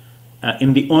is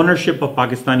in the ownership of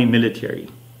Pakistani military.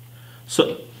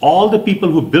 So all the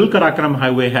people who build Karakoram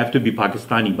Highway have to be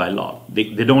Pakistani by law.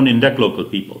 They don't induct local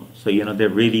people. So, they're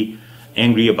really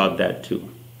angry about that too.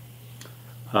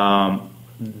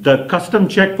 The custom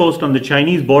check post on the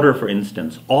Chinese border, for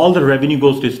instance, all the revenue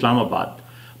goes to Islamabad.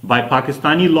 By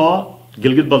Pakistani law,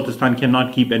 Gilgit Baltistan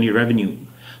cannot keep any revenue.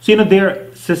 So,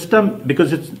 their system,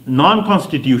 because it's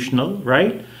non-constitutional,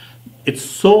 right? It's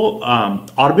so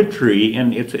arbitrary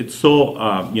and it's so,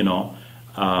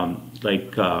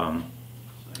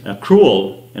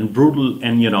 cruel and brutal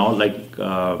and,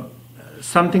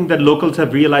 something that locals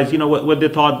have realized, what they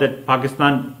thought that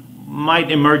Pakistan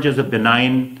might emerge as a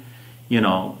benign,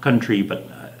 country, but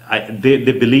they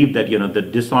believe that, the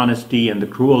dishonesty and the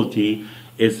cruelty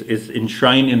is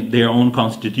enshrined in their own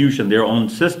constitution, their own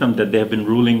system that they have been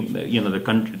ruling, the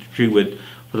country with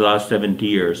for the last 70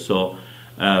 years. So,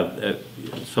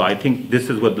 so I think this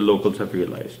is what the locals have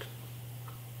realized.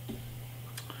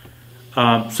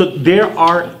 So there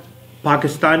are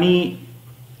Pakistani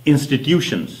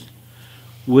institutions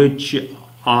which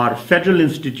are federal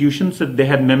institutions that they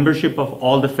have membership of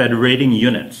all the federating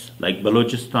units like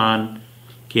Balochistan,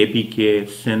 KPK,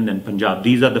 Sindh, and Punjab.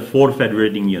 These are the 4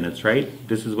 federating units, right?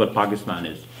 This is what Pakistan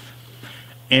is.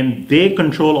 And they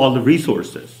control all the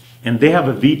resources, and they have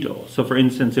a veto. So for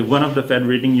instance, if one of the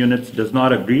federating units does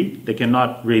not agree, they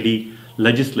cannot really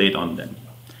legislate on them.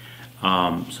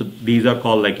 So these are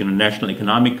called like, National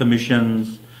Economic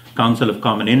Commissions, Council of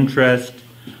Common Interest,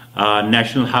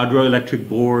 National Hydroelectric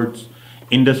Boards,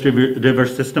 Indus River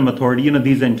System Authority,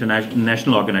 these are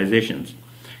international organizations.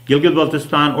 Gilgit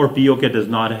Baltistan or POK does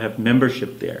not have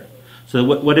membership there. So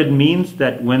what it means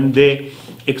that when they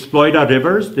exploit our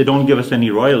rivers, they don't give us any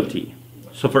royalty.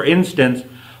 So for instance,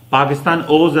 Pakistan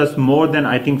owes us more than,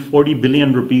 I think, 40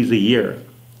 billion rupees a year.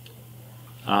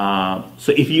 So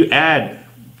if you add,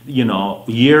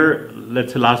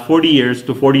 let's say last 40 years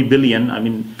to 40 billion, I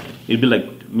mean, it'd be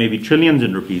like maybe trillions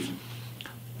in rupees.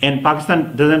 And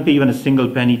Pakistan doesn't pay even a single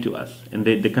penny to us. And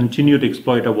they continue to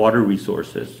exploit our water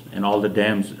resources, and all the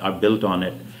dams are built on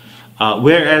it.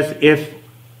 Whereas if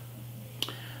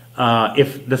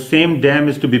the same dam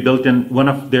is to be built in one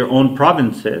of their own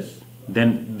provinces,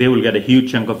 then they will get a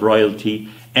huge chunk of royalty,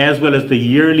 as well as the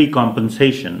yearly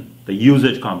compensation, the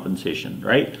usage compensation,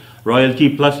 right?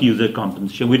 Royalty plus usage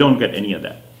compensation. We don't get any of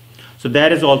that. So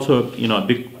that is also, a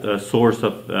big source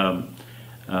of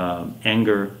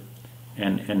anger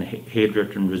and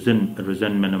hatred and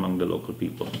resentment among the local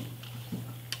people.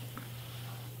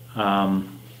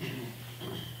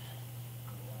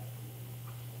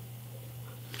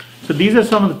 So these are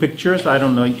some of the pictures. I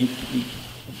don't know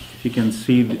if you can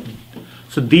see.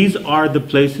 So these are the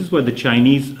places where the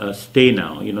Chinese stay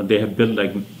now. They have built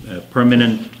like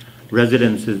permanent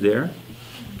residences there.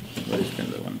 What is the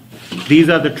other one? These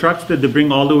are the trucks that they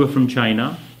bring all the way from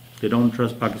China. They don't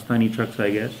trust Pakistani trucks,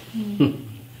 I guess.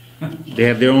 They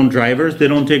have their own drivers. They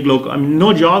don't take local. I mean,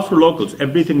 no jobs for locals.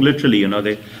 Everything literally,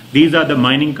 these are the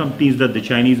mining companies that the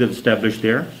Chinese have established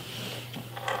there.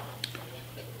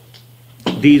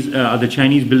 These are the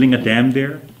Chinese building a dam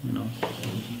there,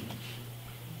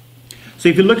 So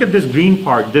if you look at this green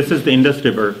part, this is the Indus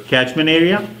River catchment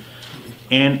area,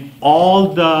 and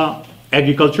all the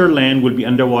agricultural land will be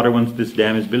underwater once this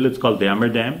dam is built. It's called the Ammer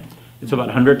Dam. It's about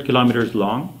 100 kilometers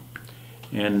long,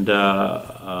 and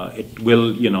it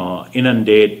will,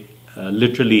 inundate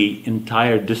literally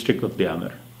entire district of the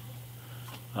Ammer.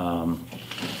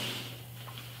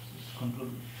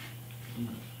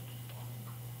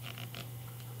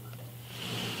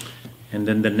 And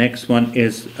then the next one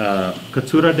is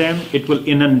Katsura Dam. It will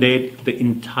inundate the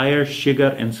entire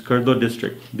Shigar and Skardo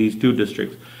district, these 2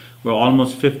 districts, where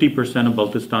almost 50% of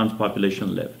Baltistan's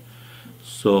population live.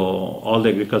 So all the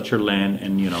agricultural land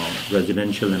and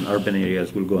residential and urban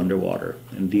areas will go underwater.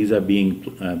 And these are being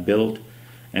built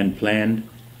and planned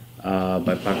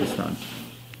by Pakistan.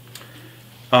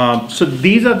 So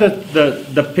these are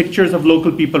the pictures of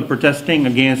local people protesting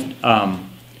against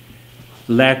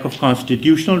lack of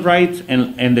constitutional rights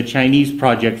and the Chinese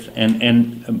projects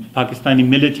and Pakistani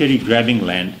military grabbing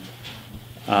land.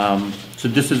 So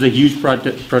this is a huge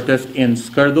protest in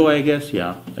Skardo, I guess,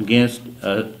 against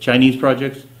Chinese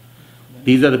projects.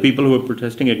 These are the people who are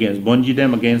protesting against Bonji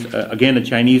Dam, against, again, a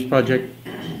Chinese project.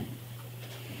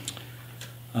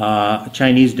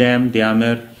 Chinese dam, the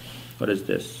Amir, what is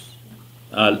this?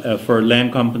 For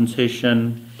land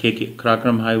compensation,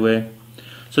 Krakram Highway.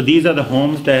 So these are the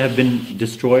homes that have been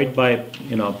destroyed by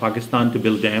Pakistan to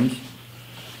build dams.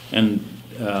 And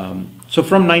so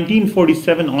from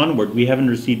 1947 onward, we haven't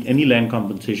received any land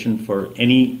compensation for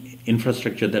any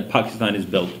infrastructure that Pakistan has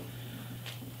built.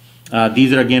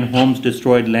 These are again homes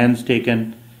destroyed, lands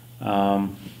taken. So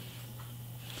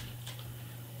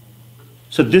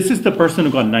this is the person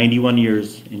who got 91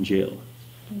 years in jail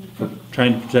for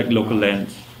trying to protect local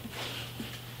lands.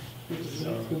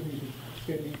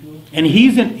 And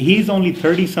he's only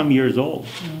 30-some years old.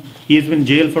 He's been in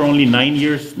jail for only 9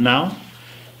 years now.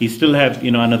 He still have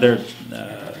another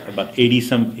about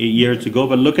 80-some years to go.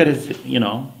 But look at his,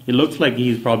 it looks like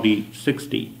he's probably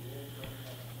 60.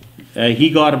 He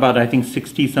got about, I think,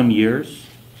 60-some years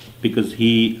because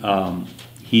he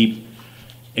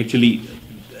actually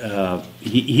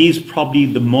he's probably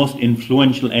the most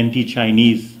influential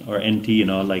anti-Chinese or anti,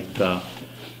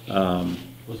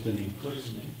 What's the name?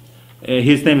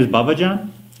 his name is Babajan.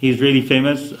 He's really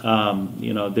famous.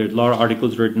 You know, there's a lot of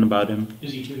articles written about him.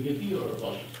 Is he Gilgiti or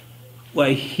what? Well,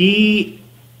 he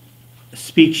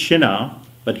speaks Shina,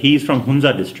 but he's from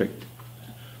Hunza district.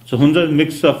 So Hunza is a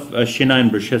mix of Shina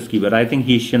and Brzezinski, but I think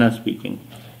he's Shina speaking.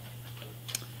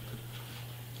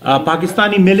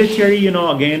 Pakistani military, you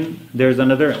know, again, there's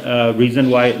another reason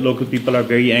why local people are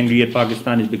very angry at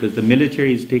Pakistan is because the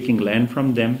military is taking land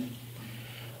from them,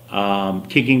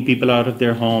 kicking people out of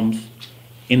their homes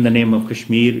in the name of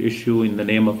Kashmir issue, in the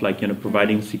name of, like, you know,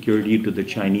 providing security to the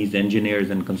Chinese engineers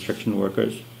and construction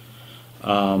workers.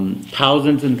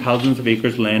 Thousands and thousands of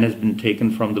acres land has been taken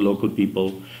from the local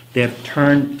people. They have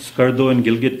turned Skardo and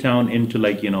Gilgit town into,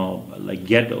 like, you know, like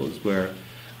ghettos where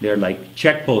they're like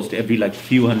checkposts every like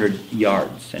few hundred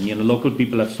yards. And, you know, local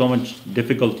people have so much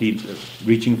difficulty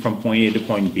reaching from point A to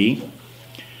point B.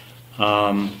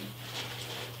 And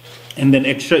then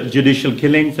extrajudicial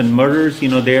killings and murders, you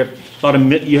know,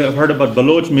 you have heard about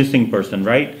Baloch missing person,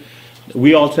 right?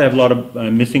 We also have a lot of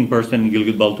missing person in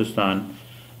Gilgit Baltistan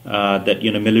that,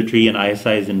 you know, military and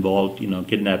ISI is involved, you know,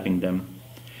 kidnapping them.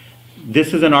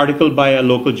 This is an article by a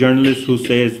local journalist who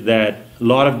says that a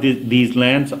lot of these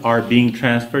lands are being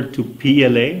transferred to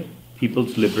PLA,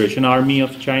 People's Liberation Army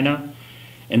of China,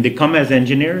 and they come as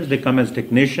engineers, they come as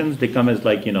technicians, they come as,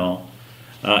 like, you know,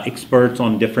 experts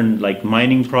on different, like,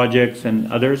 mining projects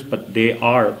and others, but they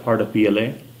are part of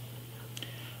PLA.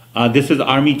 This is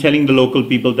army telling the local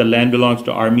people the land belongs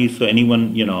to army, so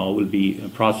anyone, you know, will be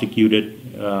prosecuted.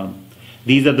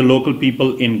 These are the local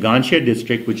people in Ganche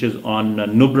district, which is on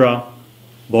Nubra.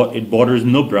 It borders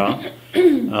Nubra,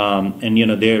 and, you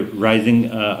know, they're rising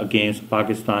against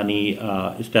Pakistani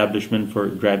establishment for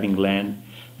grabbing land.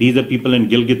 These are people in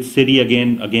Gilgit city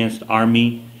again against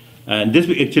army. And this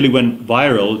actually went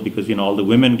viral because, you know, all the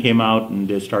women came out and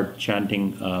they started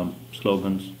chanting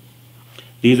slogans.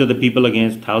 These are the people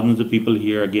against, thousands of people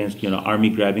here against, you know, army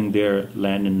grabbing their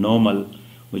land in Nomal,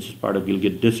 which is part of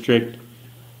Gilgit district.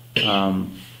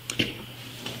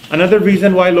 Another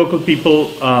reason why local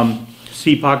people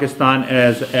see Pakistan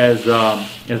as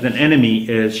an enemy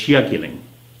is Shia killing,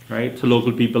 right? So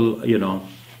local people, you know,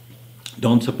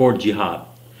 don't support jihad.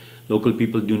 Local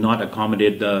people do not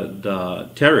accommodate the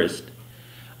terrorists.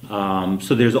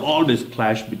 So there's always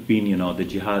clash between, you know, the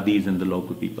jihadis and the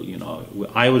local people. You know,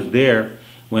 I was there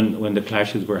when the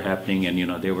clashes were happening, and, you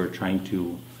know, they were trying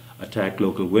to attack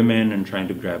local women and trying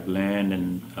to grab land,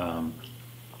 and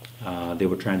they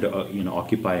were trying to, you know,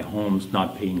 occupy homes,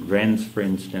 not paying rents, for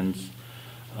instance.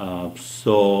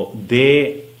 So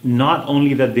they, not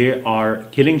only that they are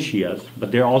killing Shias,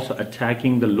 but they're also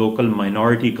attacking the local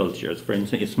minority cultures. For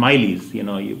instance, Ismailis, you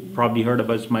know, you probably heard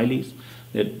about Ismailis.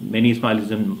 There are many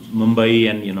Ismailis in Mumbai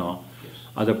and, you know,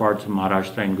 other parts of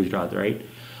Maharashtra and Gujarat, right?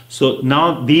 So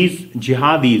now these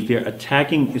jihadis, they're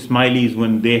attacking Ismailis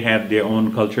when they have their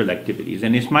own cultural activities.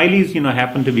 And Ismailis, you know,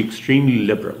 happen to be extremely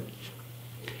liberal.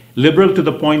 Liberal to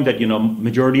the point that, you know,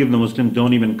 majority of the Muslims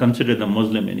don't even consider them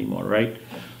Muslim anymore, right?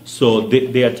 So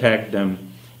they attack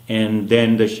them. And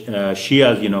then the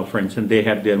Shias, you know, for instance, they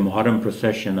have their Muharram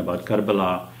procession about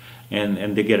Karbala,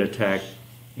 and they get attacked.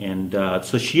 And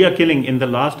so Shia killing, in the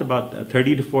last about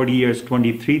 30 to 40 years,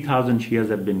 23,000 Shias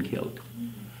have been killed.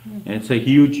 And it's a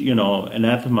huge, you know,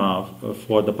 anathema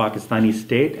for the Pakistani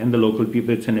state and the local people.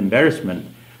 It's an embarrassment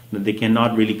that they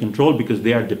cannot really control because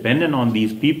they are dependent on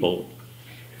these people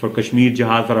for Kashmir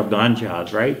jihad, for Afghan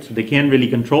jihad, right? So they can't really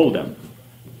control them.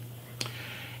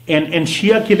 And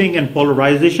Shia killing and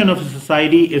polarization of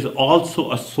society is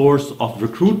also a source of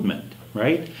recruitment,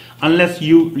 right? Unless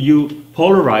you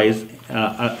polarize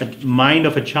a mind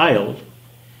of a child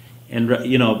and,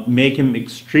 you know, make him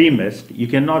extremist, you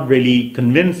cannot really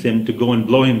convince him to go and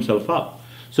blow himself up.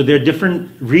 So there are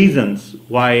different reasons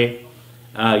why,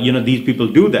 you know, these people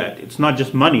do that. It's not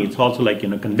just money, it's also, like, you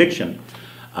know, conviction.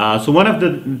 So one of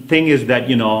the thing is that,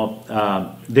 you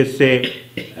know, they say,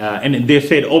 and they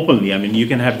say it openly, I mean, you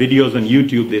can have videos on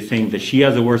YouTube, they're saying the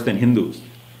Shias are worse than Hindus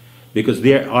because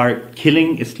they are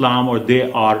killing Islam, or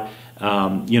they are,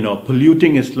 you know,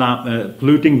 polluting Islam,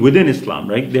 polluting within Islam,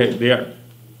 right? They are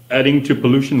adding to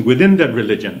pollution within their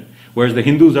religion, whereas the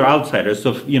Hindus are outsiders.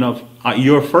 So, you know,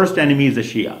 your first enemy is a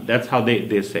Shia. That's how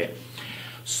they say.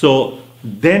 So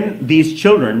then these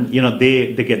children, you know,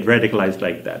 they get radicalized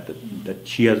like that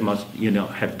Shias must, you know,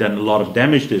 have done a lot of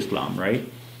damage to Islam, right?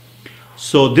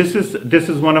 So this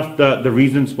is one of the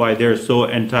reasons why they're so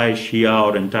anti-Shia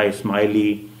or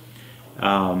anti-Ismaili,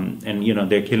 and, you know,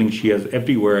 they're killing Shias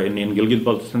everywhere in Gilgit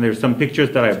Baltistan. There's some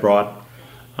pictures that I brought.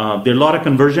 There are a lot of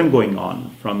conversion going on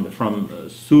from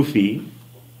Sufi,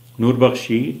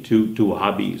 Nurbakhshi to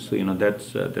Wahhabi. So, you know,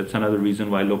 that's another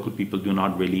reason why local people do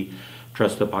not really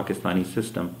trust the Pakistani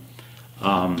system.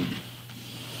 Let's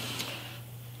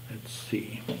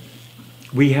see.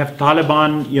 We have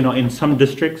Taliban, in some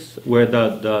districts where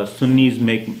the Sunnis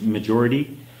make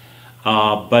majority,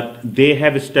 but they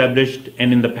have established,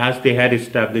 and in the past they had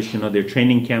established, their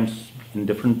training camps in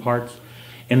different parts,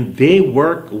 and they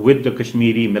work with the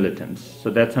Kashmiri militants. So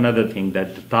that's another thing,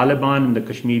 that the Taliban and the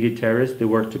Kashmiri terrorists, they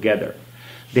work together.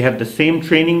 They have the same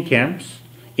training camps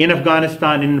in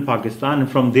Afghanistan and in Pakistan, and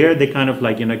from there they kind of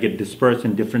get dispersed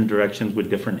in different directions with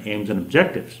different aims and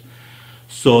objectives.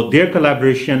 So their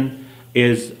collaboration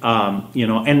is, and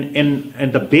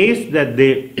the base that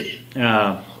they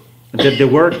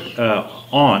work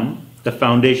on, the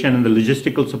foundation and the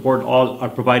logistical support, all are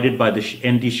provided by the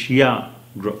anti-Shia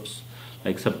groups,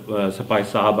 like Sapai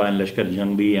Sahaba and Lashkar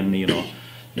Jangbi and,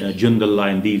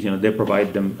 Jundallah and these, they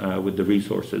provide them with the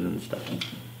resources and stuff.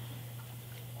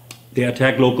 They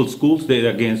attack local schools, they're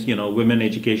against, women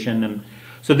education, and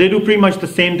so they do pretty much the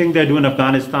same thing they do in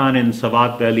Afghanistan and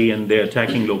Swat Valley, and they're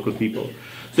attacking local people.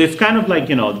 So it's kind of like,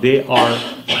 they are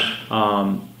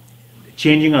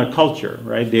changing our culture,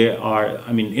 right? They are,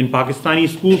 in Pakistani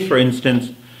schools, for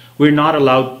instance, we're not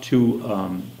allowed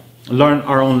to learn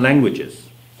our own languages.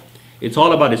 It's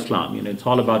all about Islam, it's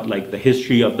all about the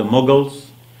history of the Mughals,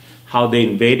 how they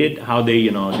invaded, how they,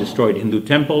 destroyed Hindu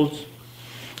temples,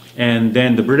 and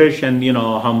then the British, and,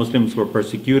 how Muslims were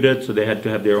persecuted, so they had to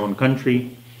have their own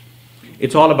country.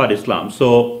 It's all about Islam.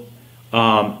 So,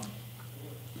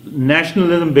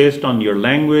 nationalism based on your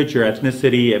language, your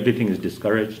ethnicity, everything is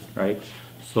discouraged, right?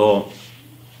 So,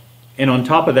 and on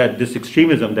top of that, this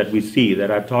extremism that we see,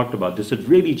 that I've talked about, this is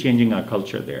really changing our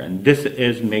culture there, and this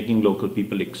is making local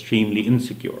people extremely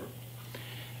insecure.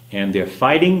 And they're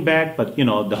fighting back, but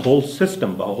the whole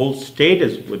system, the whole state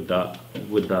is with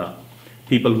the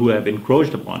people who have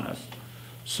encroached upon us.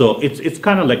 So it's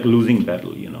kind of like losing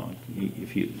battle,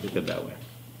 if you look at it that way.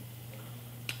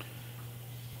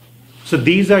 So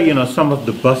these are, some of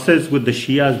the buses with the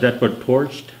Shias that were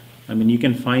torched. You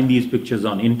can find these pictures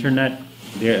on internet.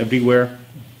 They're everywhere.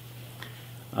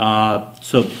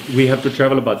 So we have to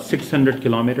travel about 600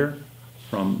 kilometers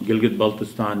from Giligit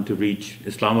Baltistan to reach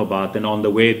Islamabad. And on the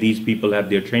way, these people have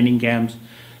their training camps.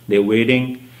 They're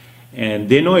waiting. And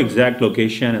they know exact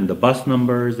location and the bus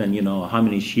numbers and, how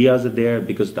many Shias are there,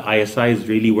 because the ISI is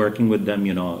really working with them.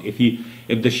 If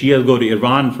the Shias go to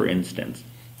Iran, for instance,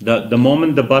 the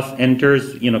moment the bus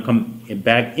enters, come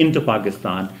back into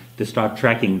Pakistan, they start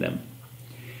tracking them.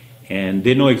 And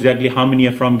they know exactly how many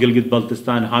are from Giligit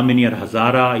Baltistan, how many are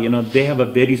Hazara. They have a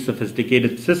very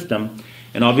sophisticated system.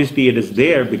 And obviously it is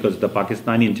there because the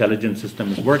Pakistani intelligence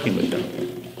system is working with them.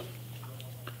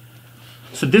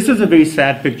 So this is a very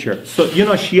sad picture. So,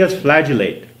 Shias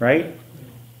flagellate, right?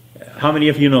 How many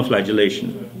of you know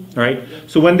flagellation, right?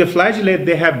 So when they flagellate,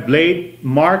 they have blade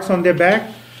marks on their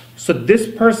back. So this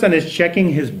person is checking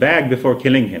his bag before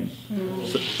killing him.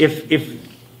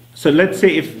 So let's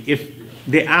say if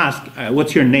they ask,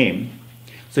 what's your name?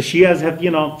 So Shias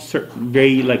have, certain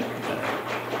very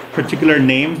particular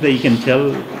names that you can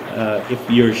tell if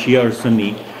you're Shia or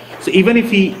Sunni. So even if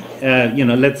he,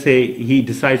 let's say he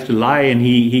decides to lie and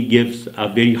he gives a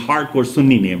very hardcore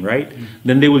Sunni name, right?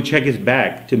 Then they will check his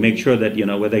bag to make sure that,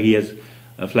 whether he has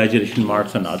flagellation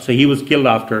marks or not. So he was killed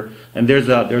after, and there's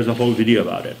a whole video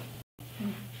about it.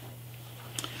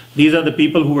 These are the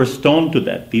people who were stoned to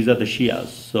death. These are the Shias.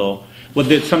 So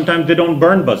sometimes they don't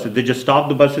burn buses. They just stop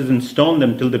the buses and stone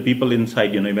them till the people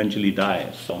inside, eventually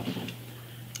die. So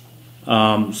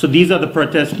these are the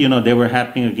protests, they were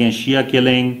happening against Shia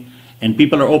killing. And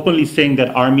people are openly saying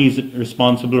that army is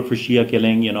responsible for Shia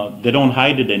killing. They don't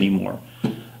hide it anymore.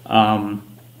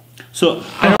 So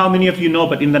I don't know how many of you know,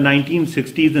 but in the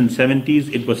 1960s and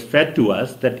 70s, it was fed to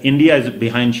us that India is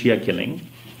behind Shia killing.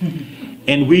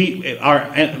 And our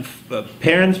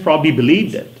parents probably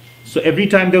believed it. So every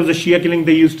time there was a Shia killing,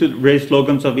 they used to raise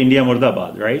slogans of India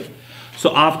Murdabad, right?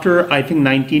 So after, I think,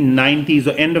 1990s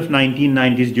or end of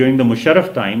 1990s, during the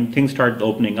Musharraf time, things started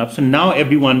opening up. So now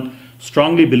everyone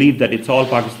strongly believe that it's all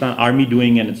Pakistan army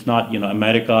doing, and it's not,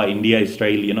 America, India,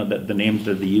 Israel, the names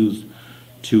that they use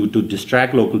to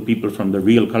distract local people from the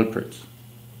real culprits.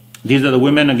 These are the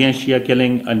women against Shia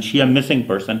killing and Shia missing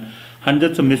person.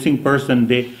 Hundreds of missing person,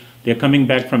 they're coming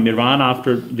back from Iran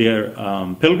after their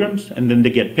pilgrims, and then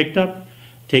they get picked up,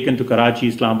 taken to Karachi,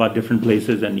 Islamabad, different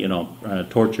places, and,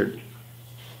 tortured.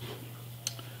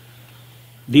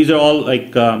 These are all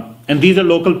and these are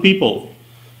local people.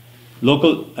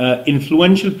 Local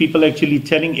influential people actually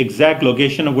telling exact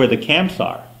location of where the camps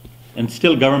are, and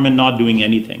still government not doing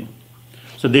anything.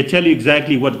 So they tell you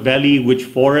exactly what valley, which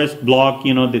forest block,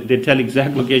 they tell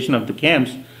exact location of the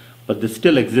camps, but they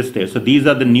still exist there. So these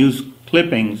are the news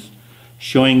clippings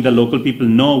showing the local people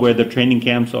know where the training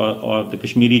camps of the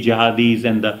Kashmiri jihadis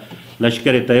and the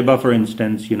Lashkar-e-Taiba, for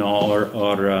instance, you know,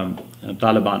 or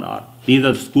Taliban are. These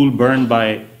are schools burned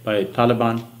by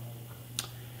Taliban.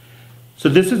 So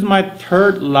this is my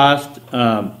third last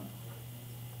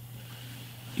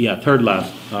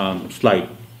slide.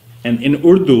 And in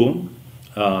Urdu,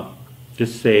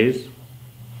 this says,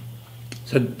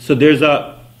 so there's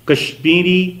a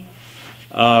Kashmiri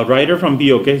writer from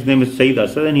POK, his name is Sayyid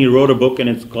Asad, and he wrote a book and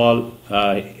it's called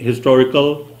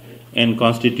Historical and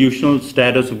Constitutional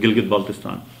Status of Gilgit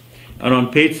Baltistan. And on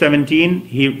page 17,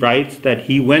 he writes that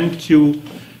he went to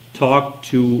talk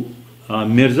to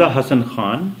Mirza Hassan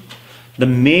Khan, the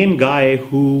main guy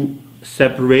who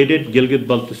separated Gilgit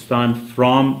Baltistan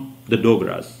from the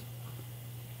Dogras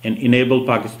and enabled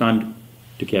Pakistan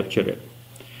to capture it.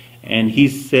 And he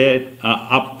said,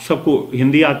 "Aap sabko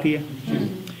Hindi aati hai?"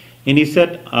 And he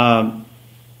said,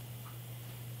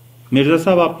 "Mirza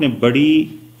sahab, aapne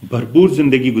badi bharpoor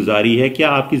zindagi guzari hai. Kya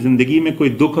aapki zindagi mein koi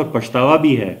dukh aur pachtawa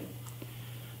bhi hai?"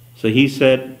 So he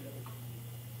said,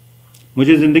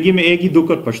 "मुझे जिंदगी में एक ही दुख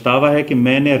और पछतावा है कि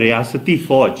मैंने रियासती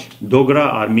फौज डोगरा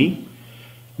आर्मी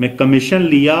में कमीशन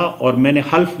लिया और मैंने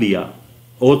हल्फ लिया,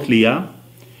 ओथ लिया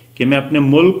कि मैं अपने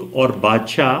मुल्क और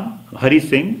बादशाह हरि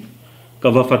सिंह का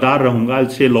वफादार रहूंगा, I'll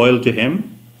stay loyal to him.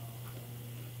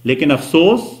 लेकिन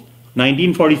अफसोस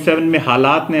 1947 में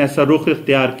हालात ने ऐसा रुख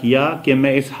इख्तियार किया कि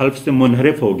मैं इस हल्फ से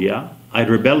मुनहरिफ हो गया. I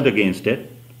rebelled against it.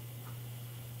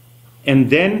 And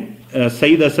then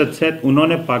Saeed Asad said,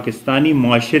 उन्होंने पाकिस्तानी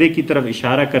मुआशरे की तरफ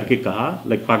इशारा करके कहा,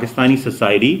 like पाकिस्तानी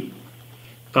सोसाइटी,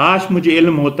 काश मुझे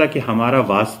इल्म होता कि हमारा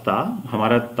वास्ता,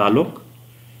 हमारा ताल्लुक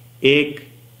एक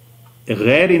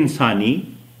गैर इंसानी,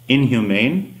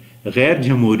 इनह्यूमेन, गैर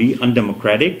जमहूरी,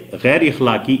 अनडेमोक्रेटिक, गैर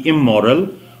इखलाकी, इमोरल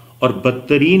और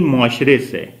बदतरीन मुआशरे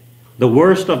से, the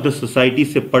worst of the society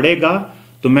से पड़ेगा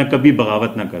तो मैं कभी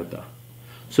बगावत ना करता.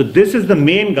 So this is the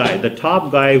main guy, the top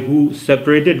guy who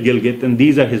separated Gilgit, and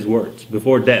these are his words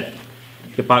before death.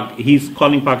 He's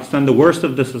calling Pakistan the worst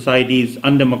of the societies,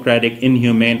 undemocratic,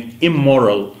 inhumane,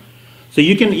 immoral. So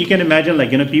you can imagine,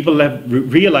 like, you know, people have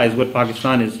realized what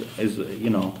Pakistan is, you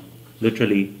know,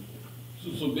 literally.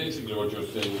 So basically what you're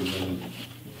saying is when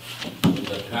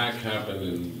the attack happened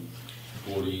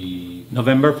in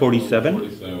November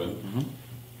 47.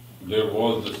 There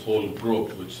was this whole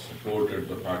group which supported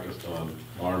the Pakistan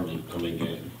army coming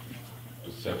in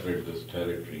to separate this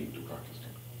territory into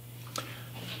Pakistan.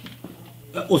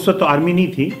 उस वक्त तो army नहीं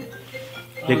थी,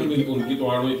 उनकी तो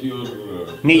army थी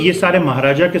और नहीं, ये सारे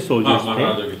महाराजा के सोल्जर्स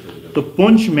थे. तो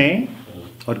पुंछ में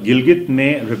और गिलगित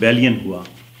में रिबेलियन हुआ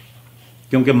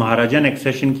क्योंकि महाराजा ने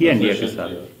एक्सेशन किया इंडिया के साथ.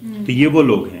 तो ये वो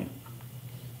लोग हैं.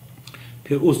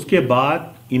 फिर उसके बाद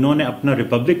इन्होंने अपना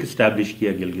रिपब्लिक एस्टैब्लिश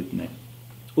किया गिलगित में,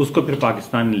 उसको फिर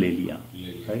पाकिस्तान ने ले लिया,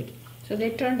 right? So they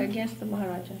turned against the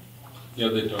Maharaja. Yeah,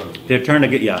 They turned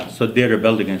against, yeah. So they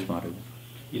rebelled against Maharaja.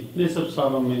 इतने सब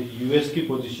सालों में यूएस की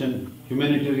पोजीशन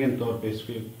ह्यूमैनिटेरियन तौर पे इस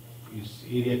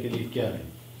एरिया के लिए क्या है?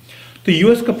 तो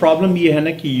यूएस का प्रॉब्लम ये है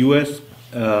ना कि यूएस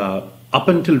अप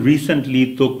अनटिल रिसेंटली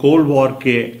तो कोल्ड वॉर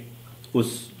के उस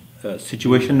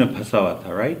सिचुएशन में फंसा हुआ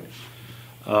था, राइट?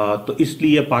 तो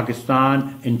इसलिए Pakistan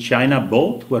and China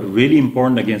both were really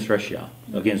important against Russia,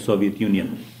 against Soviet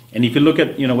Union. And if you look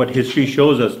at, you know, what history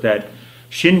shows us, that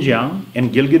Xinjiang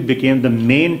and Gilgit became the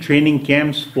main training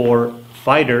camps for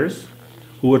fighters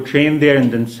who were trained there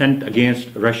and then sent against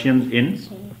Russians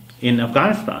in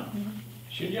Afghanistan.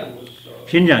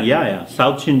 Xinjiang, yeah.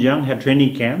 South Xinjiang had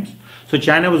training camps. So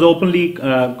China was openly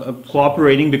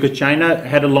cooperating because China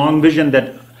had a long vision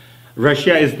that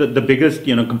Russia is the biggest,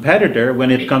 you know, competitor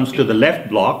when it comes to the left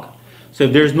bloc. So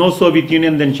if there's no Soviet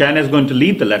Union, then China is going to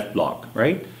lead the left bloc,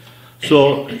 right?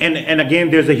 So, and again,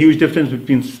 there's a huge difference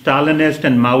between Stalinist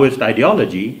and Maoist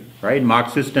ideology, right?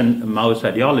 Marxist and Maoist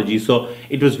ideology. So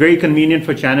it was very convenient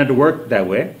for China to work that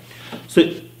way. So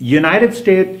United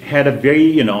States had a very,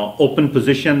 you know, open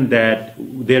position that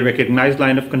they recognized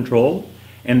line of control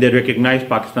and they recognized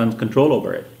Pakistan's control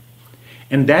over it.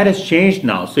 And that has changed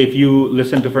now. So if you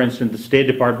listen to, for instance, the State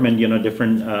Department, you know,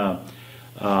 different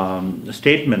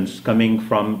statements coming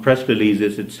from press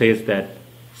releases, it says that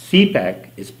CPEC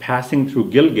is passing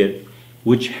through Gilgit,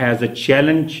 which has a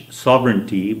challenge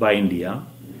sovereignty by India,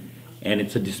 and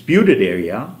it's a disputed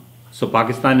area, so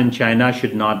Pakistan and China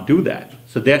should not do that.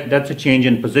 So that's a change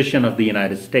in position of the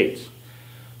United States,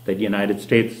 that the United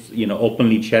States, you know,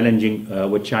 openly challenging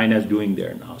what China is doing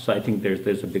there now. So I think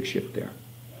there's a big shift there.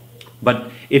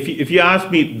 But if you ask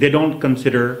me, they don't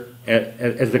consider,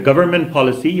 as the government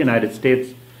policy, United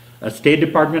States, State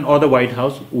Department or the White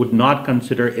House would not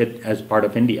consider it as part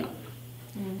of India.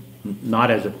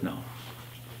 not as of now.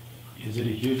 Is it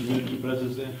a huge military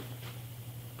presence there?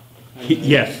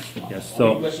 Yes, yes.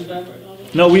 So,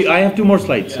 no, I have 2 more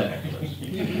slides.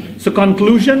 So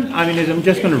conclusion, I mean, I'm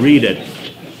just going to read it.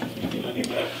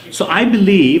 So I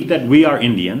believe that we are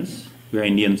Indians. We are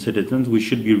Indian citizens. We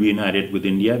should be reunited with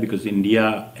India because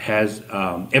India has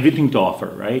everything to offer,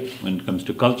 right? When it comes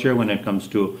to culture, when it comes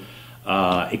to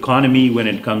economy, when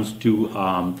it comes to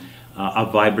a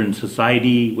vibrant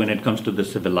society, when it comes to the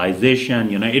civilization,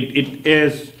 you know, it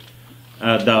is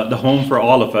the home for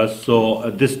all of us. So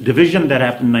this division that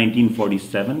happened in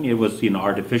 1947, it was, you know,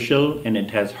 artificial, and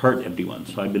it has hurt everyone.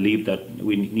 So I believe that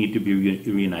we need to be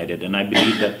reunited, and I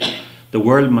believe that the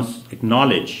world must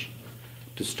acknowledge,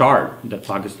 to start, that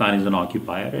Pakistan is an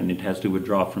occupier and it has to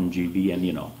withdraw from GB, and,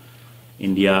 you know,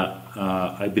 India,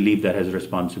 I believe, that has a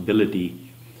responsibility.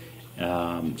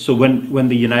 So when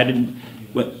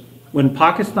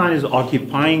Pakistan is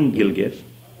occupying Gilgit,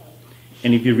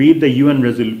 and if you read the UN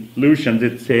resolutions,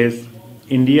 it says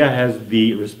India has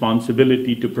the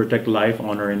responsibility to protect life,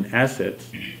 honor, and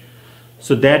assets.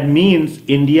 So that means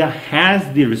India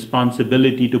has the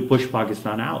responsibility to push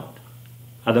Pakistan out.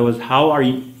 Otherwise, how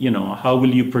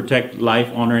will you protect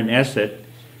life, honor, and asset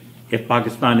if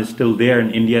Pakistan is still there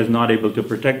and India is not able to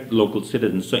protect local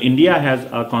citizens? So India has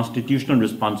a constitutional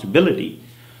responsibility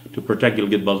to protect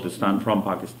Gilgit Baltistan from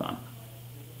Pakistan.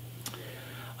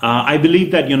 I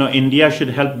believe that, you know, India should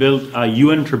help build a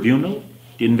UN tribunal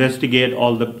to investigate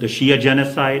all the Shia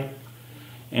genocide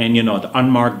and, you know, the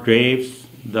unmarked graves,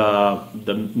 the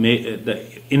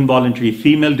involuntary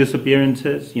female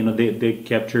disappearances. You know, they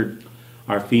captured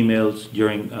our females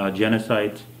during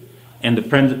genocides, and the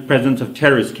presence of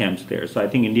terrorist camps there. So I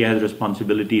think India has a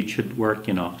responsibility. It should work,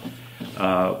 you know,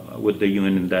 with the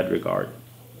UN in that regard.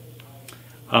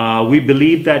 We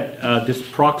believe that this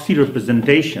proxy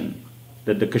representation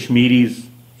that the Kashmiris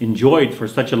enjoyed for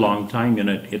such a long time, you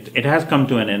know, it has come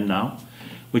to an end now,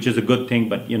 which is a good thing.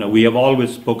 But, you know, we have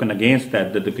always spoken against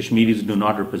that the Kashmiris do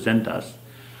not represent us.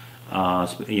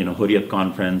 You know, Hurriyat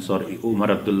Conference or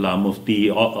Umar Abdullah, Mufti,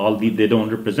 they don't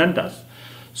represent us.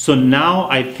 So now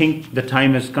I think the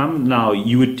time has come. Now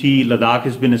UT Ladakh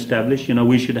has been established. You know,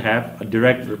 we should have a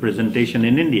direct representation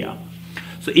in India.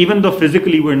 So even though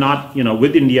physically we're not, you know,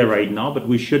 with India right now, but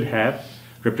we should have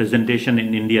representation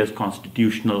in India's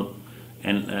constitutional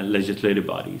and legislative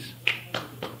bodies.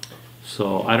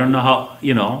 So I don't know how,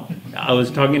 you know, I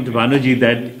was talking to Banuji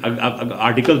that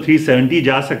Article 370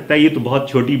 जा सकता है, ये तो बहुत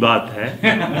छोटी बात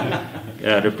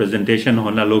है, representation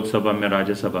होना लोक सभा में,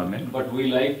 राज्य सभा में. But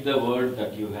we like the word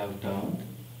that you have termed,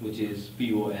 which is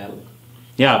POL.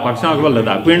 Yeah, Pakistan occupied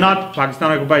Ladakh. We're not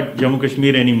Pakistan occupied Jammu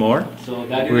Kashmir anymore. So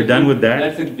that we're done with that.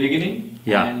 That's the beginning.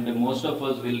 Yeah. And most of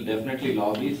us will definitely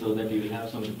lobby so that you will have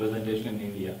some representation in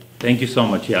India. Thank you so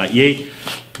much. Yeah, ये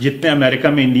जितने America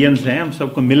में Indians हैं, हम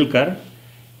सबको मिलकर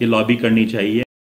ये lobby करनी चाहिए.